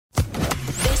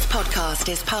podcast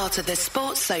is part of the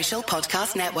Sports Social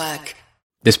Podcast Network.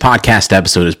 This podcast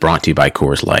episode is brought to you by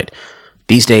Coors Light.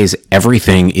 These days,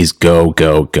 everything is go,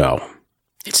 go, go.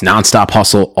 It's nonstop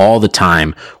hustle all the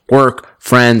time. Work,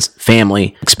 friends,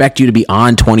 family expect you to be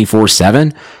on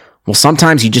 24/7. Well,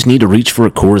 sometimes you just need to reach for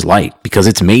a Coors Light because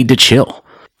it's made to chill.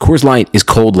 Coors Light is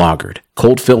cold lagered,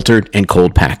 cold filtered, and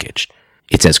cold packaged.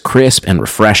 It's as crisp and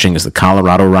refreshing as the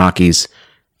Colorado Rockies.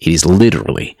 It is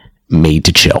literally made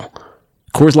to chill.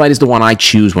 Coors Light is the one I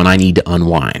choose when I need to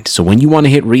unwind. So when you want to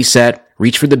hit reset,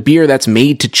 reach for the beer that's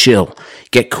made to chill.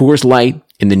 Get Coors Light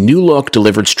in the new look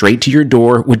delivered straight to your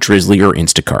door with Drizzly or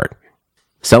Instacart.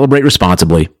 Celebrate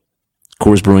responsibly.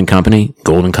 Coors Brewing Company,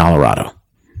 Golden, Colorado.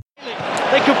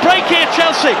 They could break here,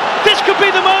 Chelsea. This could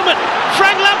be the moment.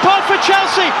 Frank Lampard for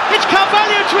Chelsea. It's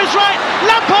Carvalho to his right.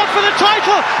 Lampard for the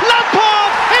title.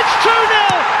 Lampard! It's 2-0.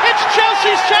 It's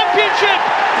Chelsea's championship.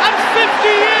 And 50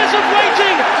 years of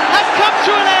waiting have come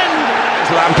to an end.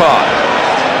 Lampard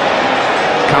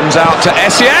comes out to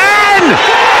Essien.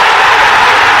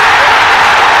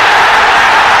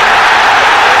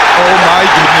 Oh my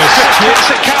goodness.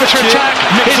 Classic counter-attack.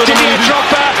 Here's Didier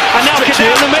Drogba. And now get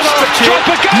down the middle.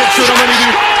 Drogba goes.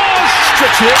 Scores!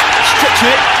 Stretch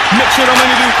it. Mix it on when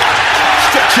you do.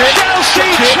 Stretch it. Chelsea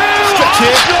 2.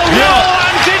 Arsenal 0.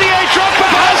 And Didier Drogba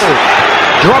has.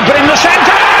 Drogba in the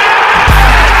centre.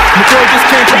 McCoy just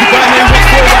came from Dubai and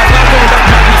went for that. Now going back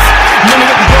madness. None of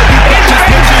it got to be practice.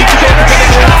 Make sure you keep it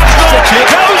together.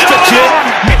 Stretch it.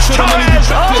 Make sure the money you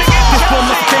practice. This one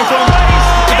must have came from.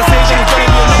 If I say then it's going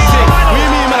to be a long thing. What do you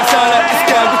mean, man? I sound like this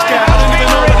guy. Which guy? I don't even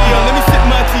know what he on. Let me sip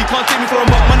my tea. Can't take me for a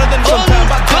month. Man, I done some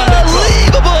time back.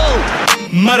 Unbelievable!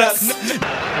 Madas.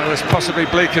 Well, as possibly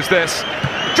bleak as this.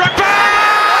 Drogba!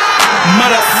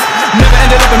 Madas. Never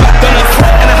ended up in McDonald's.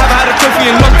 And I haven't had a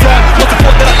trophy in a long time. Not the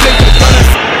fault that I played for the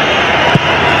Gunners.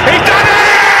 He done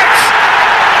it!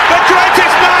 The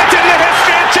greatest night in the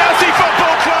history of Chelsea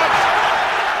Football Club!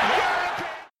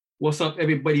 What's up,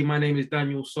 everybody? My name is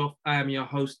Daniel Soft. I am your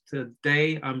host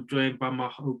today. I'm joined by my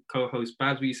co-host,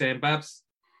 Babs. What are you saying, Babs?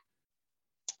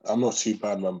 I'm not too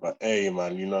bad, man. But hey,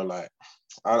 man, you know, like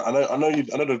I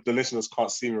know the listeners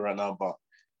can't see me right now, but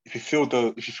if you feel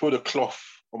the cloth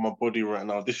on my body right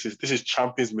now, this is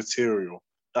Champions material.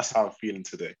 That's how I'm feeling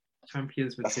today.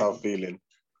 Champions material. That's how I'm feeling.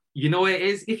 You know what it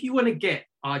is? If you want to get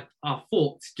our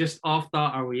thoughts just after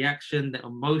our reaction, the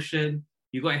emotion,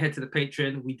 you got to head to the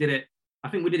Patreon. We did it. I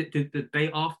think we did it the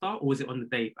day after, or was it on the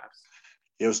day, Babs?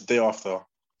 Yeah, it was the day after.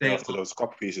 Day after those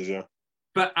couple pieces, yeah.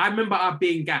 But I remember I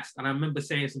being gassed, and I remember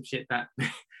saying some shit that it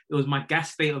was my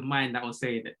gas state of mind that was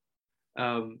saying it.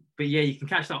 But yeah, you can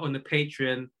catch that on the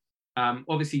Patreon.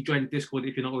 Obviously, join the Discord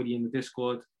if you're not already in the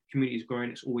Discord. Community is growing;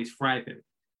 it's always thriving.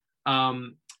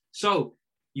 So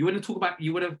you want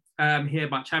to hear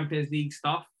about Champions League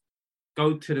stuff?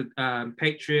 Go to the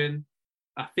Patreon.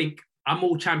 I think I'm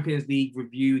all Champions League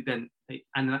reviewed and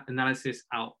analysis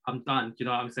out. I'm done. Do you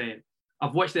know what I'm saying?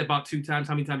 I've watched it about 2 times.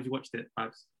 How many times you watched it,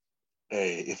 Babs?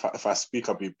 Hey, if I speak,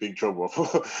 I'll be in big trouble.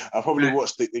 I probably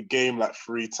watched the game like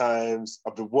 3 times.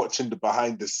 I've been watching the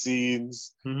behind the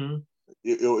scenes. Mm-hmm.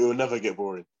 It will never get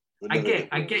boring. I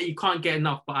get you can't get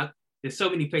enough, but there's so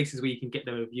many places where you can get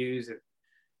the reviews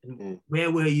and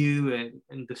where were you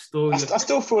and the story. I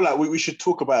still feel like we should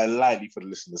talk about it lightly for the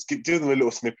listeners. Give them a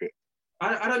little snippet.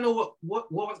 I don't know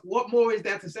what more is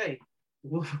there to say.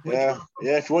 Yeah.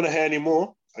 If you want to hear any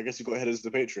more, I guess you got to head us to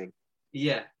the Patreon.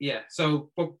 Yeah.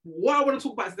 So, but what I want to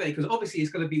talk about today, because obviously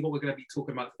it's going to be what we're going to be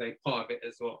talking about today, part of it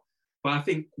as well. But I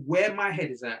think where my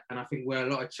head is at, and I think where a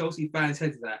lot of Chelsea fans'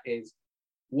 heads is at, is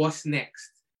what's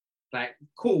next? Like,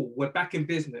 cool, we're back in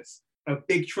business. A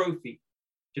big trophy.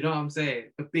 Do you know what I'm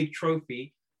saying? A big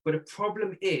trophy. But the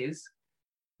problem is,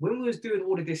 when we was doing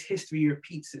all of this, history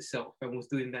repeats itself, and was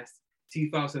doing that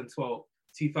 2012,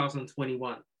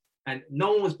 2021, and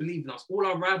no one was believing us. All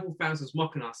our rival fans was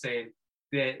mocking us, saying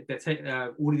they're taking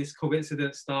all of this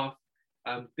coincidence stuff.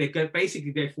 They thought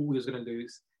we was going to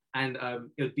lose, and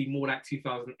it would be more like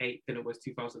 2008 than it was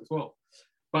 2012.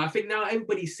 But I think now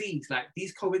everybody sees like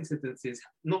these coincidences,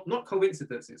 not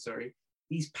coincidences, sorry,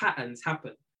 these patterns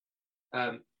happen.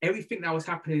 Everything that was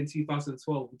happening in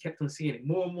 2012, we kept on seeing it.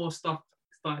 More and more stuff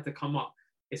started to come up.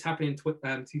 It's happening in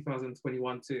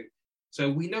 2021 too.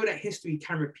 So we know that history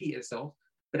can repeat itself,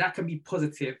 but that can be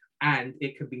positive and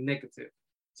it can be negative.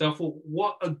 So I thought,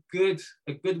 what a good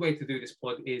way to do this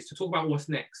pod is to talk about what's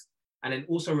next, and then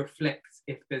also reflect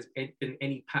if there's been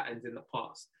any patterns in the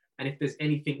past, and if there's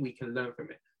anything we can learn from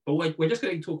it. But we're just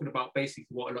going to be talking about basically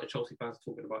what a lot of Chelsea fans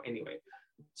are talking about anyway.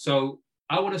 So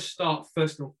I want to start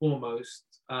first and foremost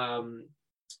from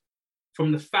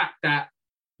the fact that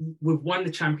we've won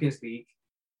the Champions League.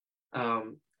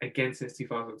 again since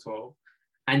 2012.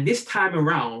 And this time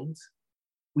around,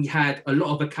 we had a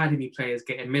lot of academy players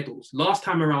getting medals. Last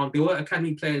time around, there were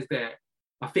academy players there.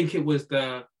 I think it was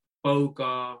the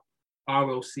Boga,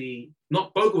 RLC.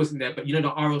 Not Boga wasn't there, but the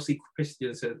RLC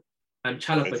Christensen and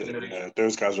Chalobah generation. Yeah,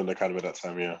 those guys were in the academy at that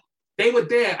time, yeah. They were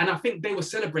there, and I think they were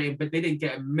celebrating, but they didn't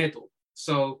get a medal.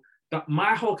 So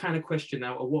my whole kind of question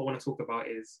now, or what I want to talk about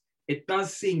is, it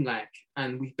does seem like,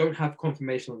 and we don't have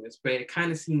confirmation on this, but it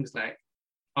kind of seems like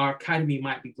our academy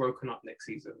might be broken up next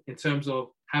season in terms of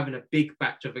having a big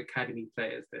batch of academy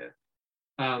players there.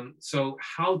 So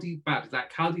how do you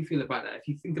feel about that? If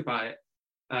you think about it,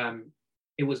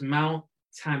 it was Mount,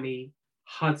 Tammy,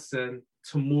 Hudson,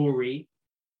 Tomori,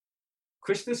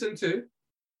 Christensen too,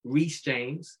 Reece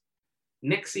James.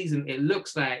 Next season, it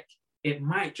looks like it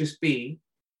might just be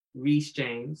Reece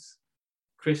James,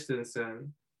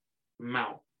 Christensen,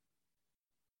 Mount.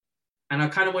 And I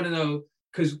kind of want to know,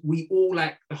 because we all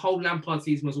the whole Lampard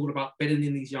season was all about bedding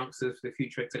in these youngsters for the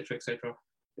future, etc., etc.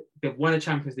 They've won a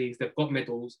Champions League, they've got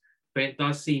medals, but it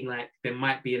does seem like there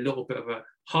might be a little bit of a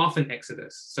half an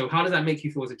exodus. So how does that make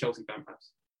you feel as a Chelsea fan,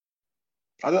 perhaps?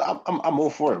 I'm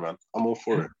all for it, man. I'm all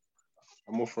for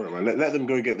it, man. Let them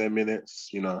go get their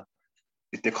minutes,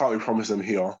 If they can't be promised them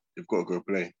here, they've got to go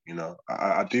play,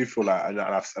 I do feel like, and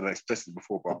I've expressed it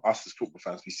before, but us as football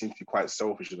fans, we seem to be quite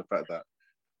selfish in the fact that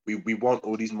we want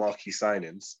all these marquee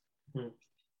signings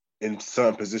in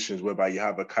certain positions whereby you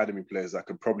have academy players that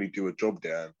could probably do a job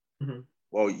there.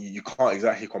 Well, you can't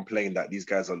exactly complain that these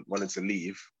guys are wanting to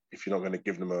leave if you're not going to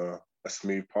give them a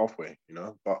smooth pathway,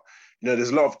 But,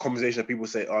 there's a lot of conversation that people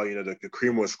say, the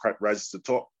cream was rises to the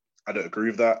top. I don't agree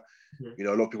with that. A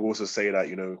lot of people also say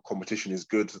that, competition is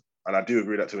good. And I do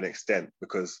agree with that to an extent,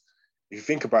 because if you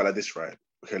think about it like this, right?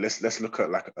 Okay, let's look at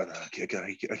an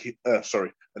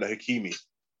Hakimi.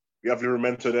 You have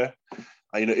Livramento there.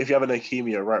 And, if you have an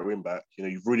Hakimi, a right wing back,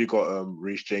 you've already got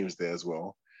Reece James there as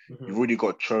well. You've already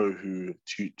got Cho, who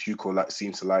Tuchel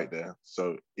seems to like there.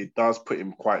 So it does put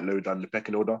him quite low down the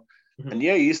pecking order. And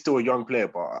yeah, he's still a young player,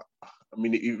 but I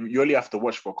mean, you only have to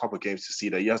watch for a couple of games to see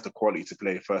that he has the quality to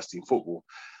play first team football.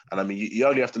 And I mean, you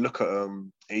only have to look at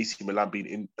AC Milan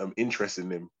being interested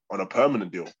in him on a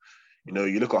permanent deal.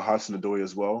 You look at Hudson-Odoi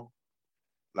as well.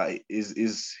 Like,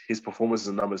 is his performances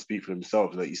and numbers speak for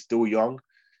themselves? Like, he's still young.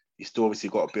 He's still obviously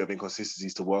got a bit of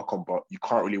inconsistencies to work on, but you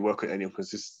can't really work on any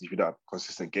inconsistencies without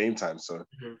consistent game time. So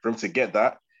for him to get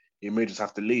that, he may just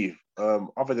have to leave.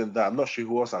 Other than that, I'm not sure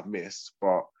who else I've missed,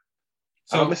 but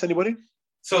have I missed anybody?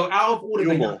 So out of all of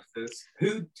the youngsters,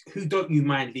 who don't you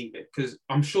mind leaving? Because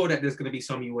I'm sure that there's going to be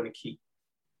some you want to keep.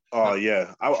 Oh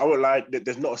yeah, I would like.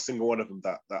 There's not a single one of them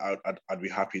that I'd be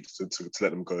happy to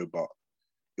let them go, but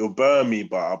it'll burn me.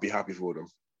 But I'll be happy for them.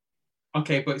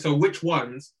 Okay, but so which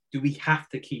ones do we have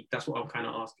to keep? That's what I'm kind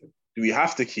of asking. Do we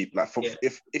have to keep?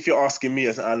 If you're asking me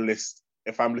as an analyst,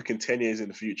 if I'm looking 10 years in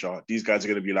the future, these guys are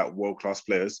going to be like world-class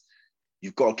players.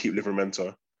 You've got to keep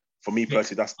Livramento. For me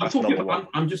personally, that's number one.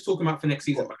 I'm just talking about for next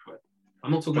season, by the way.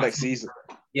 I'm not talking about next season.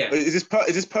 Yeah. Is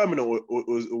this permanent or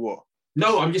what?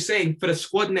 No, I'm just saying for the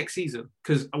squad next season.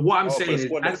 Because what I'm saying is,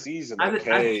 next season, as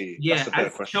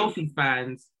Chelsea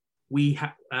fans, we've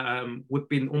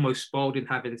been almost spoiled in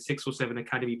having 6 or 7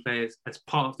 academy players as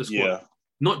part of the squad. Yeah.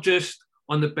 Not just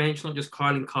on the bench, not just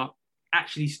Carling Cup,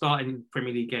 actually starting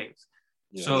Premier League games.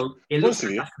 Yeah. So it looks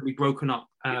like that's going to be broken up.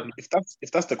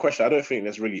 If that's the question, I don't think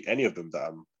there's really any of them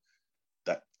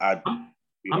that I'd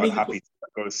be happy to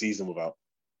go a season without.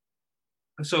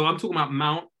 So I'm talking about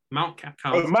Mount counts.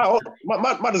 Oh,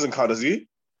 Mount doesn't count, does he?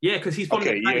 Yeah, because he's from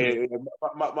Mount's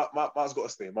got to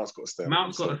stay. Mount's got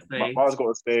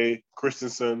to stay.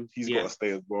 Christensen, he's got to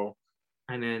stay as well.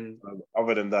 And then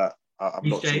other than that, I'm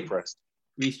not too impressed.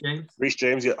 Reece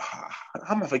James, yeah. How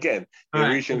am I forgetting? Yeah,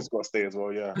 Reece James got to stay as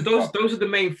well, yeah. Those are the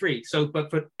main 3. So,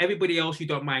 but for everybody else, you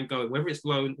don't mind going, whether it's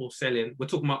loan or selling. We're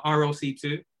talking about RLC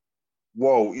too.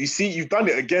 Whoa, you see, you've done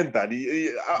it again, Danny.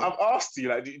 I've asked you,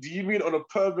 like, do you mean on a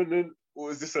permanent,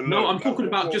 or is this a loan? No, I'm talking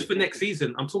about just for next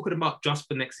season.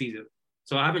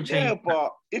 So I haven't changed. Yeah,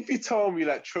 but if you tell me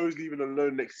like Cho's leaving on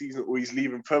loan next season or he's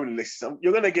leaving permanent next season,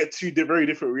 you're gonna get 2 very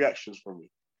different reactions from me.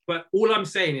 But all I'm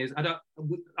saying is,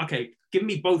 give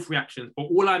me both reactions. But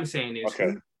all I'm saying is,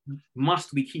 who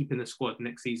must we keep in the squad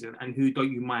next season, and who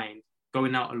don't you mind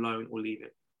going out alone or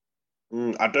leaving?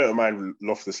 I don't mind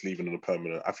Loftus leaving on a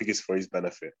permanent. I think it's for his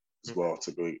benefit as well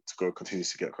to go continue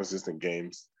to get consistent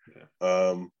games.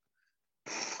 Yeah.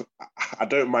 I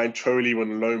don't mind Cho leaving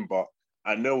on loan, but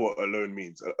I know what a loan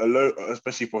means. A loan,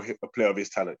 especially for a player of his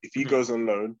talent. If he goes on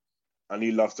loan and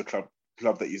he loves the club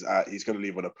that he's at, he's going to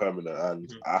leave on a permanent,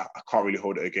 and I can't really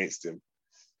hold it against him.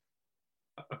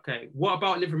 Okay. What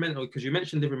about Livramento? Because you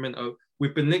mentioned Livramento.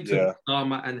 We've been linked to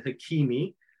Dharma and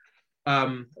Hakimi.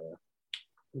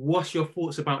 What's your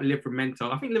thoughts about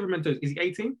Livramento? I think Livramento, is he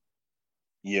 18?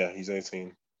 Yeah, he's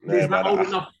 18. Is that old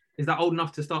enough? Is that old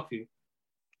enough to start for you?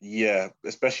 Yeah,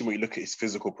 especially when you look at his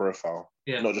physical profile.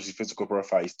 Yeah. Not just his physical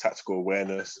profile, his tactical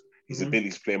awareness, his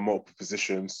ability to play in multiple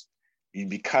positions. You'd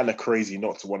be kind of crazy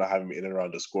not to want to have him in and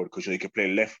around the squad because he can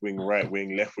play left wing, right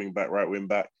wing, left wing back, right wing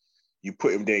back. You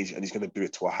put him there and he's going to do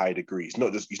it to a high degree. He's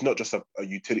not just a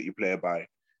utility player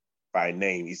by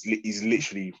name. He's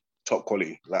literally top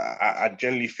quality. Like I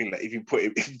generally think that if you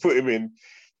put him in,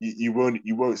 you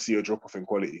won't see a drop off in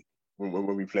quality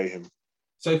when we play him.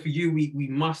 So for you, we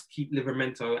must keep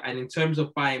Livramento, and in terms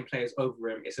of buying players over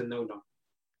him, it's a no-no.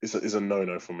 It's a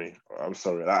no-no for me. I'm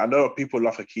sorry. Like, I know people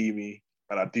love Hakimi,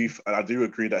 and I do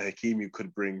agree that Hakimi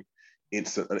could bring an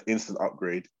instant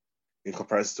upgrade in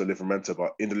comparison to Livramento,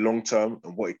 but in the long term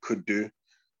and what it could do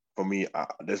for me,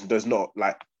 there's not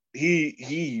like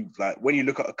he like when you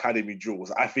look at academy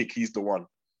jewels, I think he's the one.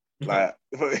 Like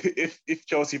if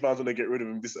Chelsea fans want to get rid of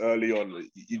him this early on,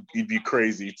 you'd be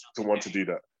crazy to want to do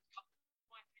that.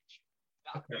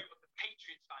 Okay.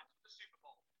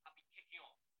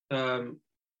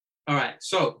 All right.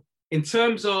 So in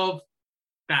terms of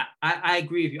that, I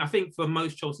agree with you. I think for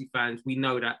most Chelsea fans, we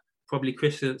know that probably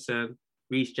Christensen,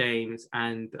 Reece James,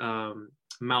 and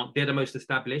Mount, they're the most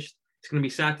established. It's going to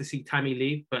be sad to see Tammy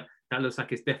leave, but that looks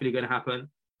like it's definitely going to happen.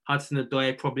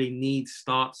 Hudson-Odoi probably needs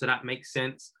start, so that makes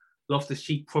sense.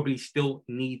 Loftus-Cheek probably still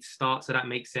needs start, so that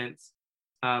makes sense.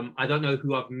 I don't know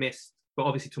who I've missed, but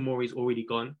obviously Tomori's already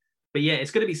gone. But yeah,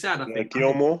 it's going to be sad, I think.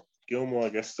 Gilmore, I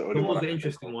guess. Gilmore's the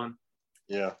interesting one.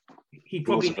 Yeah. He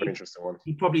probably a very interesting one.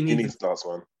 He needs starts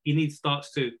one. He needs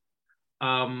starts too.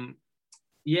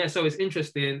 Yeah, so it's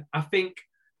interesting. I think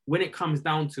when it comes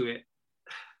down to it,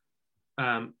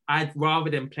 I'd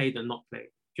rather them play than not play.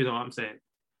 Do you know what I'm saying?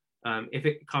 If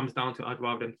it comes down to it, I'd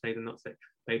rather them play than not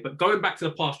play. But going back to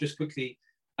the past just quickly,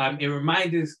 it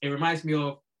reminds me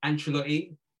of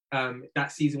Ancelotti,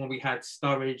 that season when we had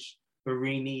Sturridge,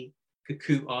 Barini,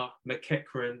 Kakuta,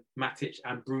 McEachran, Matic,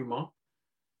 and Bruma.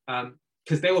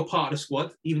 Because they were part of the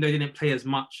squad, even though they didn't play as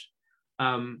much.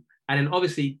 And then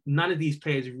obviously none of these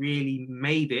players really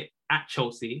made it at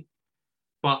Chelsea.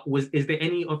 But is there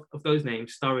any of those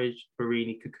names, Sturridge,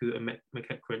 Barini, Kakuta,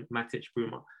 McEachran, Matic,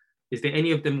 Bruma, is there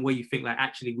any of them where you think like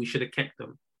actually we should have kept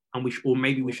them and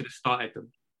maybe we should have started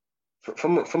them?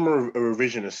 From a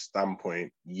revisionist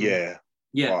standpoint, yeah.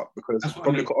 Yeah. But because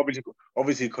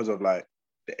obviously because of like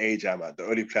the age I'm at, the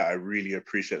only player I really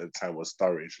appreciated at the time was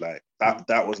Sturridge. Like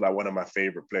that was like one of my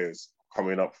favorite players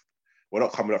coming up. Well,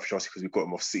 not coming up for Chelsea because we got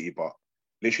him off City, but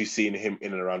literally seeing him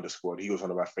in and around the squad, he was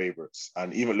one of my favorites.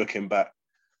 And even looking back,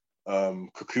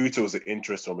 Kakuta was an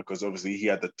interesting one because obviously he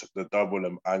had the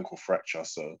double ankle fracture.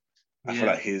 So I feel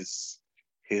like his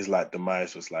like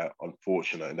demise was like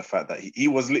unfortunate in the fact that he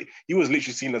was literally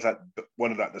seen as like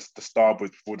one of like the Star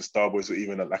Boys before the Star Boys were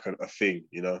even like a thing,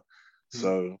 you know.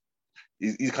 So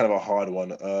he's kind of a hard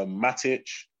one. Matic,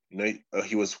 you know,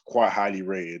 he was quite highly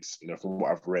rated, you know, from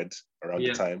what I've read around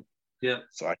the time. Yeah.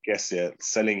 So I guess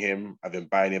selling him, I've been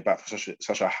buying him back for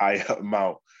such a high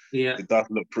amount. Yeah. It does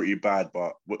look pretty bad,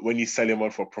 but when you sell him on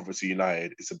for Property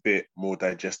United, it's a bit more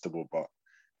digestible. But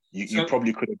you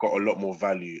probably could have got a lot more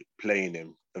value playing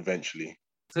him eventually.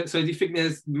 So do you think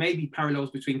there's maybe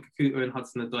parallels between Kakuta and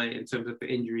Hudson-Odoi in terms of the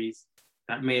injuries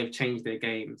that may have changed their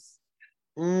games?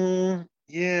 No,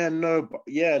 in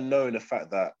the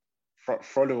fact that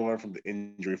following on from the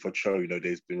injury for Cho, you know,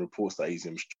 there's been reports that he's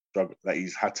struggling, that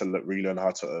he's had to relearn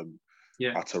how to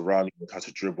run, how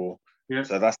to dribble. Yeah.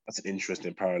 So that's an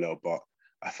interesting parallel. But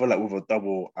I feel like with a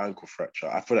double ankle fracture,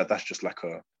 I feel like that's just like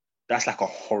a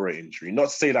horror injury. Not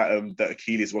to say that that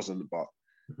Achilles wasn't, but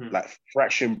like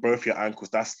fracturing both your ankles,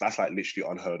 that's like literally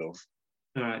unheard of.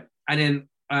 All right. And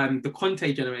then the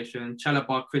Conte generation,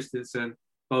 Chalobah, Christensen,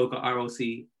 Boga,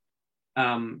 RLC.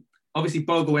 Obviously,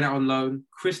 Boga went out on loan.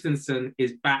 Christensen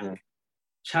is back.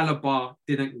 Chalobah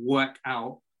didn't work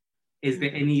out. Is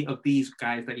there any of these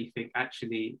guys that you think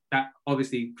actually, that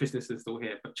obviously Christensen's still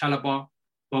here, but Chalobah,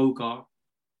 Boga,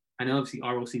 and then obviously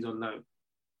RLC's on loan?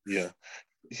 Yeah.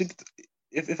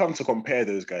 If I'm to compare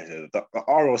those guys, the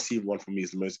RLC one for me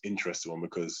is the most interesting one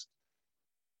because,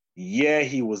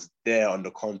 he was there under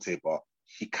Conte, but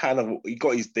he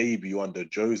got his debut under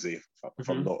Jose, if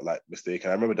I'm not like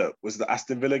mistaken. I remember that was the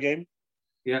Aston Villa game.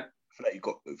 Yeah, I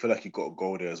feel like he got a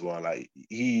goal there as well. Like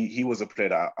he was a player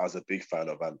that I was a big fan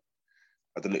of, and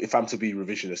I don't know if I'm to be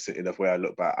revisionist in the way I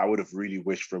look back. I would have really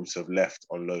wished for him to have left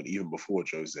on loan even before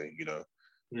Jose, you know.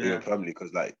 permanently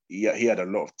because like he had a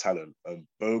lot of talent.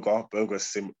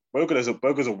 Boga's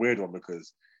a weird one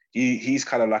because he's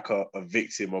kind of like a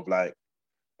victim of like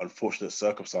unfortunate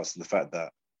circumstances and the fact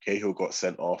that Cahill got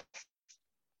sent off,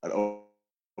 and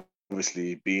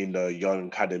obviously being the young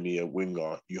academy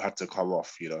winger, you had to come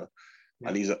off,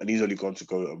 and he's only gone to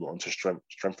go onto strength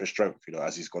for strength,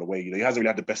 as he's gone away. He hasn't really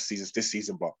had the best seasons this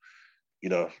season, but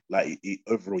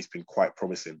overall he's been quite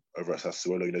promising over at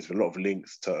Sassuolo. There's been a lot of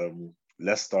links to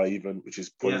Leicester even, which is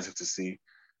positive to see.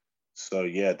 So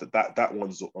yeah, that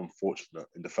one's unfortunate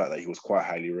in the fact that he was quite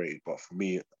highly rated. But for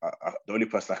me, the only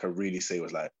person I can really say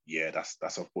was like, yeah, that's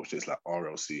unfortunate. It's like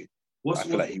RLC. I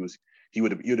feel like he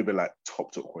would have been like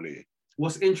top quality.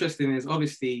 What's interesting is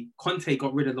obviously Conte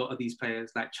got rid of a lot of these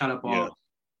players like Chalobah,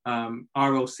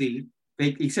 RLC.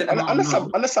 He said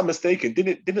unless I'm mistaken,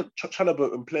 didn't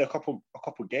Chalobah play a couple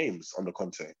games under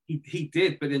Conte? He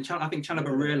did, but then I think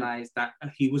Chalobah realised that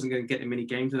he wasn't going to get that many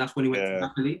games, and that's when he went to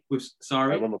Napoli with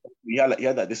Sarri. I remember he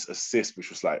had this assist,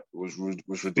 which was like was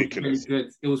ridiculous.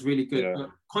 It was really good. Yeah. But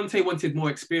Conte wanted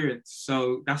more experience,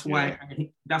 so that's why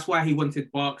he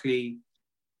wanted Barkley,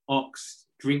 Ox,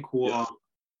 Drinkwater.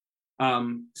 Yeah.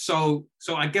 So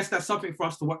I guess that's something for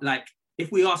us to watch. Like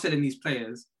if we are selling these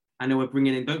players. And then we're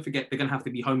bringing in, don't forget, they're going to have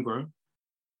to be homegrown.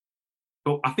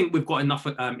 But I think we've got enough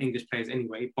English players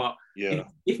anyway. But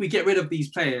if we get rid of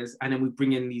these players and then we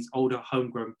bring in these older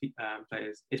homegrown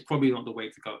players, it's probably not the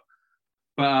way to go.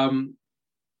 But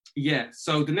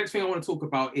so the next thing I want to talk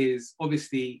about is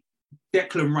obviously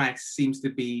Declan Rice seems to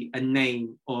be a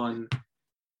name on,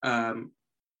 Declan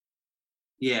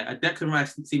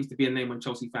Rice seems to be a name on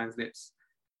Chelsea fans' lips.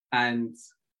 And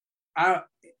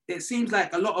it seems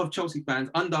like a lot of Chelsea fans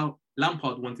under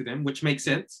Lampard wanted him, which makes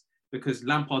sense because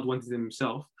Lampard wanted him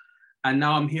himself. And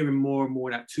now I'm hearing more and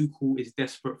more that Tuchel is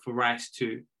desperate for Rice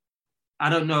too. I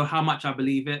don't know how much I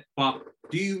believe it, but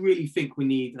do you really think we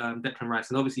need Declan Rice?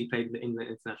 And obviously he played in the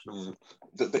England international.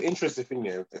 The interesting thing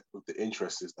here with the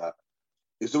interest is that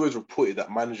it's always reported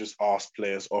that managers ask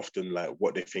players often like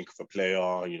what they think of a player,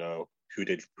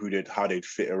 how they'd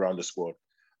fit around the squad.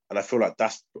 And I feel like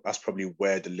that's probably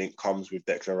where the link comes with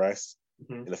Declan Rice,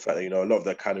 in the fact that a lot of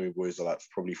the academy boys are like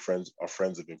probably friends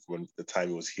of him from the time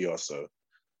he was here. So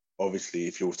obviously,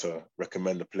 if you were to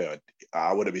recommend a player,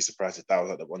 I wouldn't be surprised if that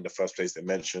was like one of the first players they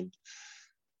mentioned.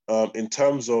 In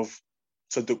terms of,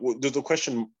 so the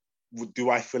question, do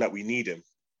I feel like we need him?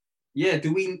 Yeah,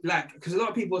 do we because a lot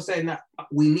of people are saying that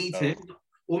we need him,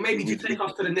 or maybe to take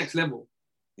us to the next level.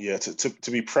 Yeah,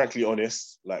 to be frankly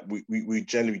honest, like we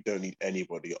generally don't need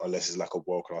anybody unless it's like a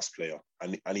world-class player,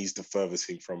 and he's the furthest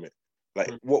thing from it.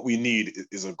 Like what we need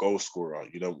is a goal scorer.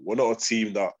 We're not a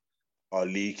team that are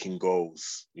leaking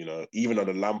goals. Even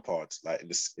under Lampard, like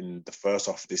in the first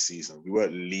half of this season, we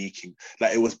weren't leaking.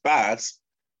 Like it was bad,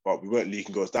 but we weren't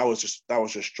leaking goals. That was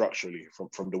just structurally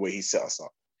from the way he set us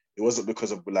up. It wasn't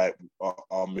because of like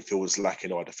our midfield was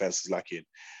lacking or our defense was lacking,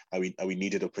 and we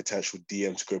needed a potential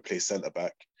DM to go play centre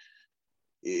back.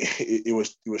 It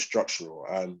was structural,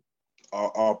 and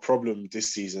our problem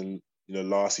this season,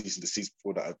 last season, the season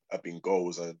before that, have been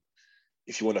goals. And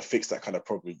if you want to fix that kind of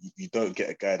problem, you don't get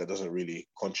a guy that doesn't really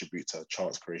contribute to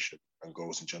chance creation and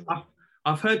goals in general.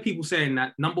 I've heard people saying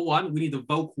that number one, we need a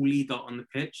vocal leader on the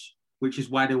pitch, which is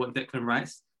why they want Declan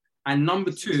Rice, and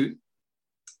number two,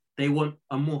 they want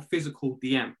a more physical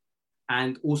DM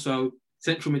and also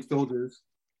central midfielders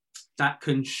that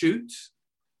can shoot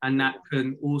and that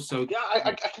can also. Yeah,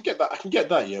 I can get that. I can get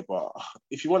that. Yeah, but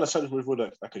if you want a central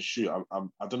midfielder that can shoot,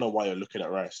 I don't know why you're looking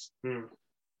at Rice.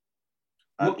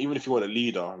 And even if you want a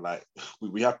leader, like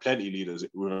we have plenty of leaders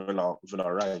within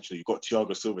our range. You've got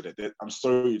Thiago Silva. I'm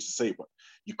sorry to say, but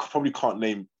you probably can't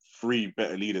name 3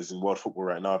 better leaders in world football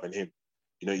right now than him.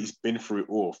 He's been through it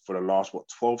all for the last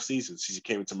 12 seasons since he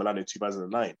came into Milan in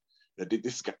 2009.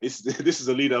 This is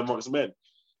a leader amongst men.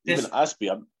 Even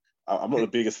Aspie, I'm not the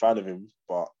biggest fan of him,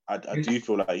 but I do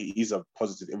feel like he's a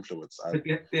positive influence. And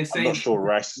I'm not sure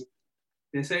Rice.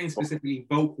 They're saying specifically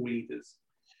vocal leaders.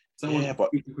 Yeah,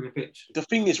 but the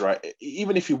thing is, right,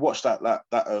 even if you watch that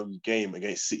game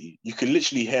against City, you can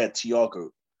literally hear Thiago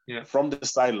from the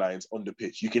sidelines on the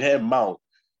pitch. You can hear Mount.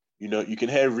 You can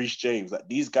hear Reece James. Like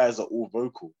these guys are all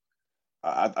vocal.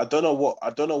 I don't know what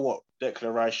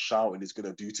Declan Rice shouting is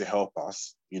gonna do to help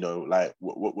us. Like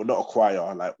we're not a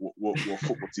choir. Like we're a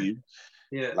football team.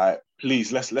 Yeah. Like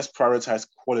please, let's prioritize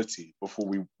quality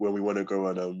before when we want to go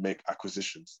and make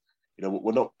acquisitions.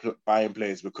 We're not buying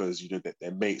players because that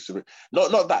they're mates.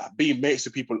 Not that being mates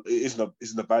with people isn't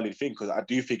a valid thing, because I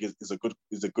do think it's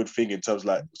a good thing in terms of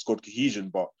like squad cohesion.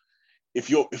 But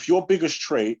if your biggest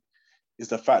trait is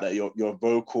the fact that you're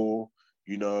vocal,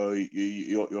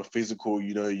 you're physical.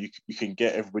 You can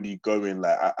get everybody going.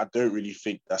 Like I don't really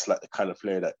think that's like the kind of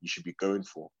player that you should be going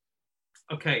for.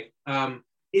 Okay.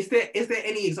 Is there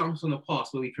any examples from the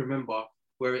past where we can remember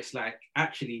where it's like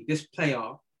actually this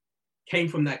player came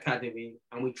from the academy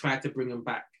and we tried to bring him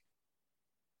back,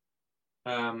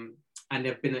 and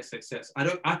they've been a success? I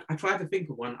tried to think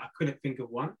of one. I couldn't think of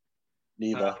one.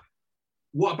 Neither.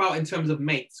 What about in terms of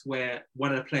mates, where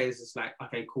one of the players is like,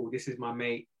 okay, cool, this is my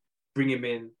mate, bring him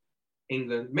in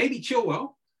England. Maybe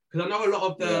Chilwell, because I know a lot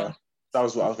of the... Yeah, that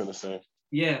was what I was going to say.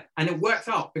 Yeah, and it worked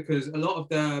out because a lot of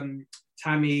the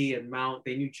Tammy and Mount,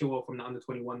 they knew Chilwell from the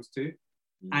under-21s too.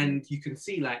 Mm-hmm. And you can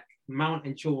see like Mount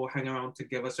and Chilwell hang around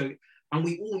together. So, and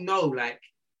we all know like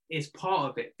it's part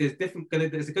of it. There's going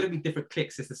to be different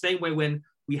cliques. It's the same way when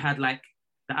we had like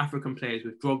the African players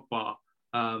with Drogba.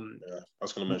 Yeah, I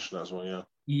was going to mention that as well. Yeah.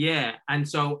 Yeah, and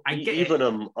so I get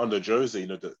even under Jose,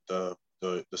 the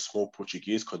small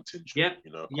Portuguese contingent.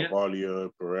 Yeah. Carvalho,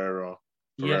 Pereira,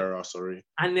 sorry.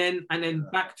 And then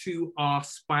back to our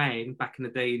spine back in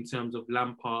the day in terms of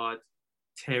Lampard,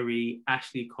 Terry,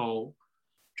 Ashley Cole,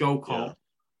 Joe Cole.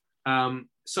 Yeah.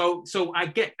 So I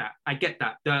get that.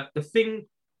 The thing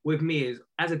with me is,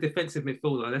 as a defensive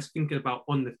midfielder, let's think about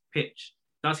on the pitch.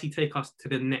 Does he take us to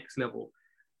the next level?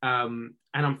 And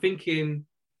I'm thinking,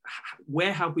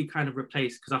 where have we kind of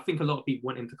replaced? Because I think a lot of people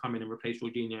want him to come in and replace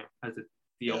Jorginho as a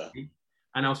DLP. Yeah.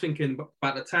 And I was thinking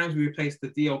about the times we replaced the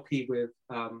DLP with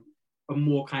a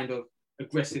more kind of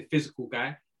aggressive, physical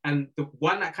guy. And the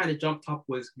one that kind of jumped up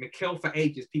was Mikel for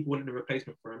ages. People wanted a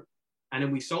replacement for him. And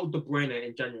then we sold De Bruyne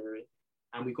in January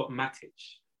and we got Matic.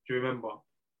 Do you remember?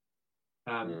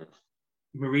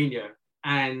 Mourinho.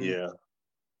 And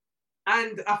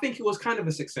I think it was kind of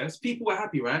a success. People were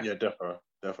happy, right? Yeah, definitely.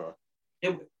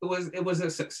 It was a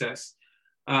success.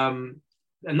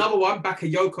 Another one,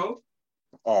 Bakayoko.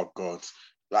 Oh God!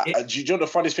 Do you know the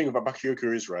funniest thing about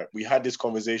Bakayoko is, right? We had this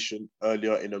conversation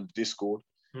earlier in Discord,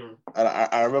 and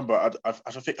I remember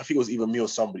I think it was either me or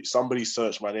somebody. Somebody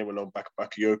searched my name along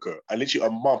Bakayoko, and literally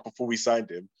a month before we signed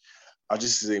him, I was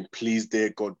just saying, please, dear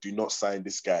God, do not sign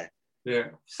this guy. Yeah,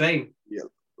 same. Yeah,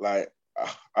 like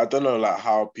I don't know, like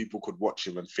how people could watch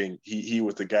him and think he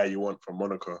was the guy you want from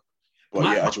Monaco. But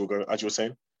as you were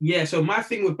saying. Yeah, so my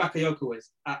thing with Bakayoko is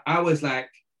I was like,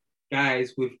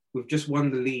 guys, we've just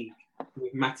won the league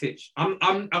with Matic.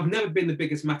 I've never been the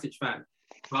biggest Matic fan.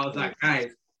 But I was like,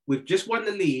 guys, we've just won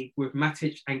the league with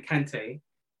Matic and Kante.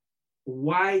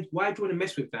 Why do you want to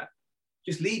mess with that?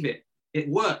 Just leave it. It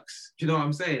works. Do you know what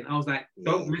I'm saying? I was like,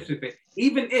 don't mess with it.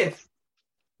 Even if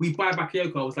we buy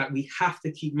Bakayoko, I was like, we have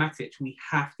to keep Matic. We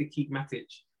have to keep Matic.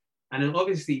 And then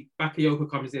obviously Bakayoko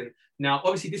comes in. Now,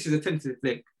 obviously this is a tentative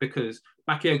link because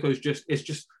Bakayoko is just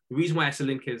the reason why it's a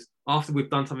link is after we've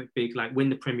done something big, like win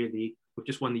the Premier League, we've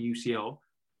just won the UCL,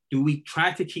 do we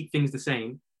try to keep things the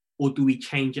same or do we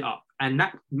change it up? And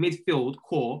that midfield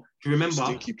core, do you remember?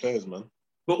 Stinky players, man.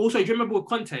 But also, do you remember with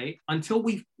Conte, until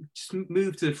we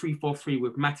moved to the 3-4-3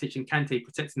 with Matic and Kante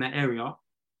protecting that area,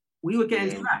 we were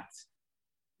getting slapped.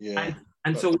 Yeah.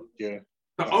 And so... Yeah.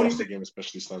 The Arsenal game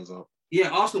especially stands out. Yeah,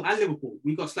 Arsenal and Liverpool.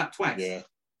 We got slapped twice. Yeah.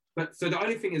 But so the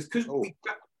only thing is, because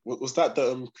was that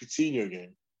the Coutinho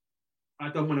game? I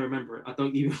don't want to remember it. I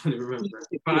don't even want to remember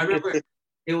it. But I remember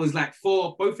it was like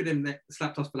both of them that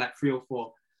slapped us for like 3 or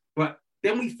 4. But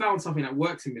then we found something that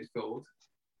works in midfield.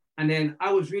 And then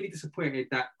I was really disappointed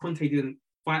that Conte didn't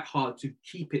fight hard to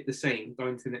keep it the same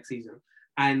going to the next season.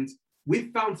 And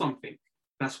we've found something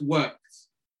that's worked.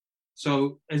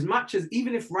 So as much as,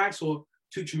 even if Rice or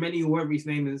Tchouameni or whatever his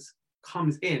name is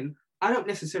comes in, I don't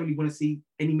necessarily want to see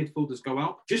any midfielders go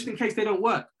out, just in case they don't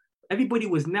work. Everybody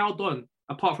was nailed on,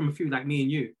 apart from a few like me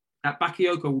and you, that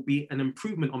Bakayoko will be an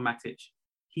improvement on Matic.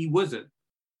 He wasn't.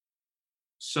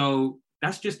 So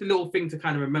that's just a little thing to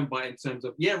kind of remember in terms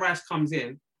of, Rice comes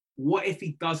in, what if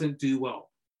he doesn't do well?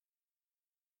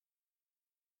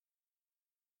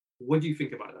 What do you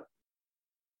think about that?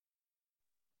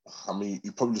 I mean,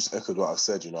 you probably just echoed what I've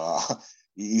said,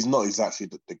 he's not exactly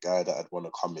the guy that I'd want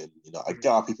to come in. I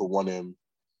get how people want him.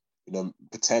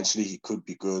 Potentially he could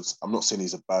be good. I'm not saying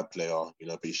he's a bad player,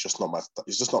 but it's just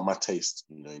not my taste,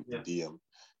 in DM.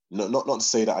 Not to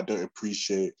say that I don't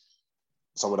appreciate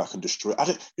someone that can destroy.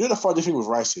 The funny thing with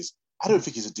Rice is I don't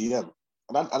think he's a DM.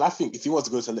 And I think if he wants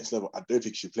to go to the next level, I don't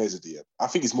think he should play as a DM. I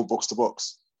think he's more box to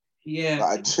box.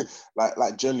 Yeah.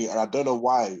 Like generally, and I don't know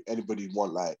why anybody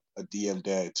want like a DM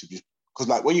there to be, because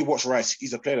like when you watch Rice,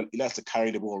 he's a player that he likes to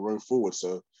carry the ball and run forward.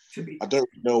 So I don't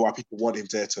know why people want him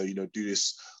there to do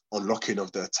this unlocking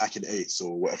of the attacking eights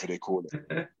or whatever they call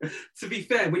it. To be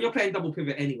fair, when you're playing double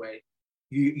pivot anyway,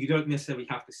 you don't necessarily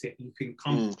have to sit. You can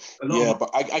come. But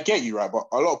I get you, right? But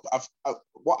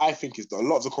what I think is that a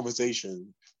lot of the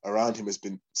conversation around him has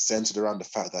been centered around the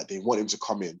fact that they want him to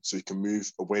come in so he can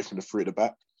move away from the three at the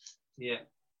back. Yeah.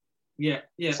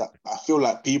 So I feel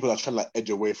like people are trying to like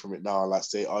edge away from it now, like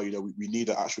say, we need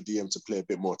an actual DM to play a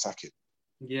bit more attacking.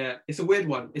 Yeah, it's a weird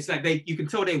one. It's like you can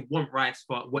tell they want Rice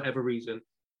for whatever reason.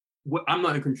 I'm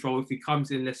not in control. If he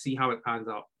comes in, let's see how it pans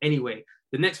out. Anyway,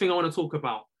 the next thing I want to talk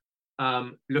about,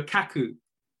 Lukaku.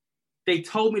 They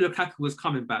told me Lukaku was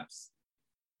coming, Babs.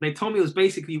 They told me it was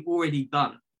basically already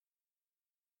done.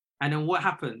 And then what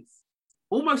happens?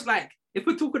 Almost like, if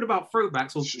we're talking about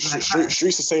throwbacks, or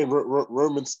Streets are saying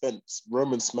Roman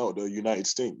smelt the United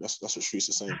sting. That's what Streets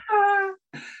are saying.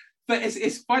 But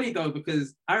it's funny though,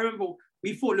 because I remember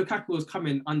we thought Lukaku was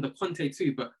coming under Conte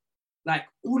too, but like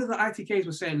all of the ITKs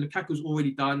were saying Lukaku's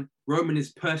already done. Roman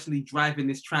is personally driving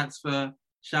this transfer.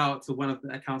 Shout out to one of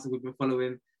the accounts that we've been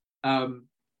following. And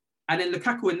then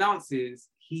Lukaku announces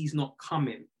he's not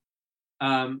coming.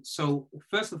 So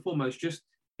first and foremost, just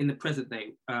in the present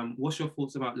day, what's your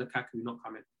thoughts about Lukaku not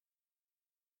coming?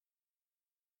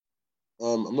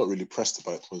 I'm not really pressed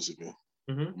about it, honestly.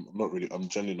 I'm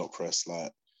generally not pressed.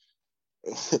 Like,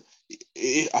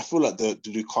 I feel like the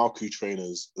Lukaku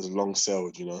trainers is long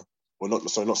sailed, you know. Well, not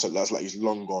sailed. That's like he's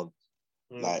long gone.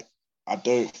 Like, I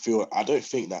don't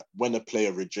think that when a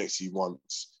player rejects you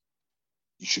once,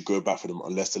 you should go back for them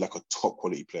unless they're like a top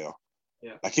quality player.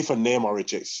 Yeah. Like if a Neymar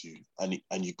rejects you and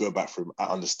you go back for him, I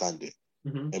understand it.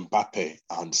 Mbappe,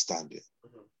 I understand it.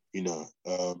 You know,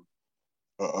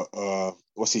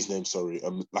 what's his name? Sorry,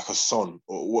 like a Son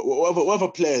or whatever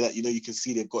player that you know you can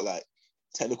see they've got like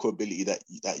technical ability that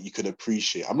you can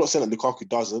appreciate. I'm not saying that Lukaku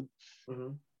doesn't,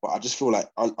 but I just feel like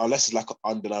unless it's like an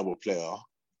undeniable player,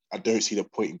 I don't see the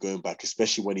point in going back,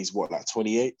 especially when he's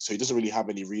 28, so he doesn't really have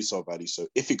any resale value. So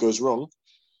if it goes wrong,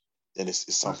 then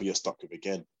it's something you're stuck with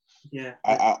again. Yeah.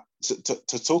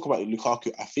 To talk about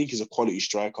Lukaku, I think he's a quality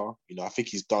striker. You know, I think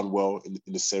he's done well in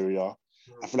the Serie A.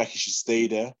 I feel like he should stay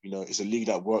there. You know, it's a league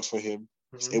that works for him.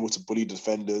 He's able to bully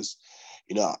defenders.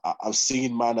 You know, I've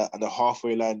seen man at the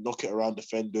halfway line knock it around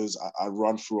defenders. I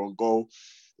run through on goal.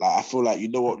 Like I feel like, you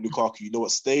know what, Lukaku, you know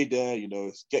what, stay there. You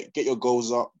know, get your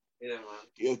goals up. Yeah,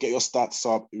 man. Get your stats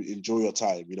up. Enjoy your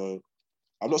time. You know,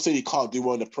 I'm not saying he can't do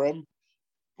well in the Prem,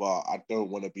 but I don't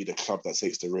want to be the club that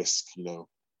takes the risk. You know.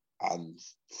 And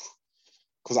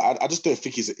because I just don't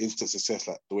think he's an instant success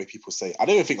like the way people say. I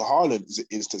don't even think Haaland is an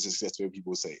instant success the way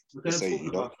people say.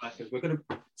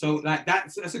 So like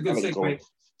that's a good segue.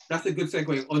 That's a good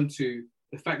segue onto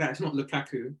the fact that it's not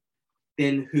Lukaku.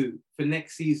 Then who for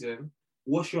next season?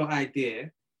 What's your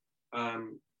idea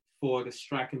for the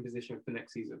striking position for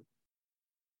next season?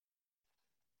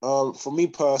 For me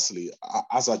personally,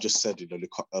 as I just said, you know,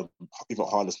 even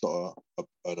Haaland's not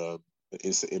an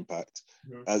instant impact.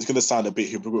 It's going to sound a bit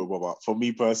hypocritical, but for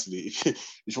me personally, if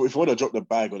you want to drop the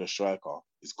bag on a striker,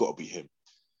 it's got to be him.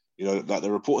 You know, like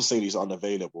the reports say he's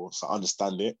unavailable, so I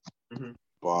understand it.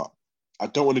 But I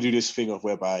don't want to do this thing of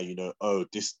whereby, you know,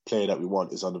 this player that we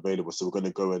want is unavailable, so we're going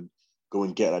to go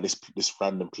and get like this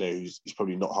random player who's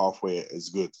probably not halfway as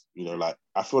good. You know, like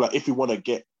I feel like if we want to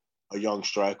get a young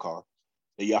striker,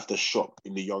 then you have to shop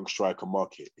in the young striker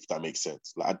market, if that makes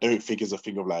sense. Like I don't think it's a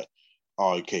thing of like,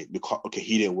 okay,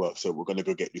 he didn't work, so we're gonna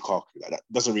go get Lukaku. Like that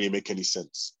doesn't really make any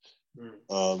sense.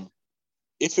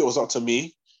 If it was up to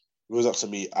me,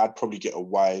 I'd probably get a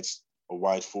wide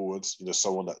forwards. You know,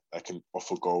 someone that can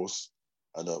offer goals,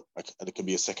 and it can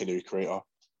be a secondary creator.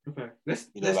 Okay,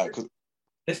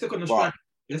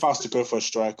 If I was to go for a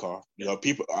striker, you know,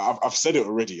 people, I've said it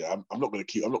already. I'm not going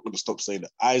to stop saying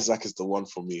it. Isaac is the one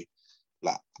for me.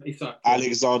 Like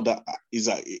Alexander,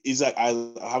 Isaac.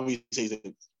 How do you say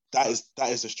it? That is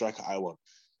the striker I want.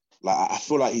 Like I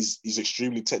feel like he's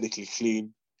extremely technically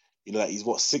clean. You know, like he's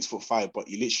 6'5", but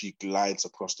he literally glides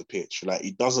across the pitch. Like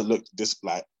he doesn't look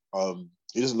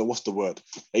he doesn't look, what's the word?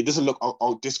 He doesn't look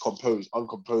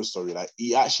uncomposed. Sorry, like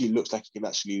he actually looks like he can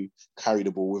actually carry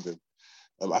the ball with him.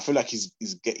 I feel like his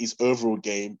overall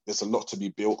game, there's a lot to be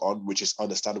built on, which is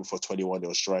understandable for a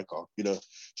 21-year-old striker. You know,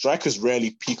 strikers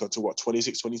rarely peak until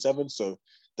 26, 27. So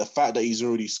the fact that he's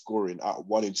already scoring at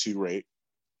 1-2 rate,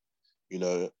 you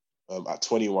know, at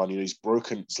 21, you know, he's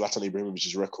broken Zlatan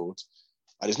Ibrahimovic's record.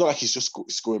 And it's not like he's just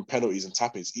scoring penalties and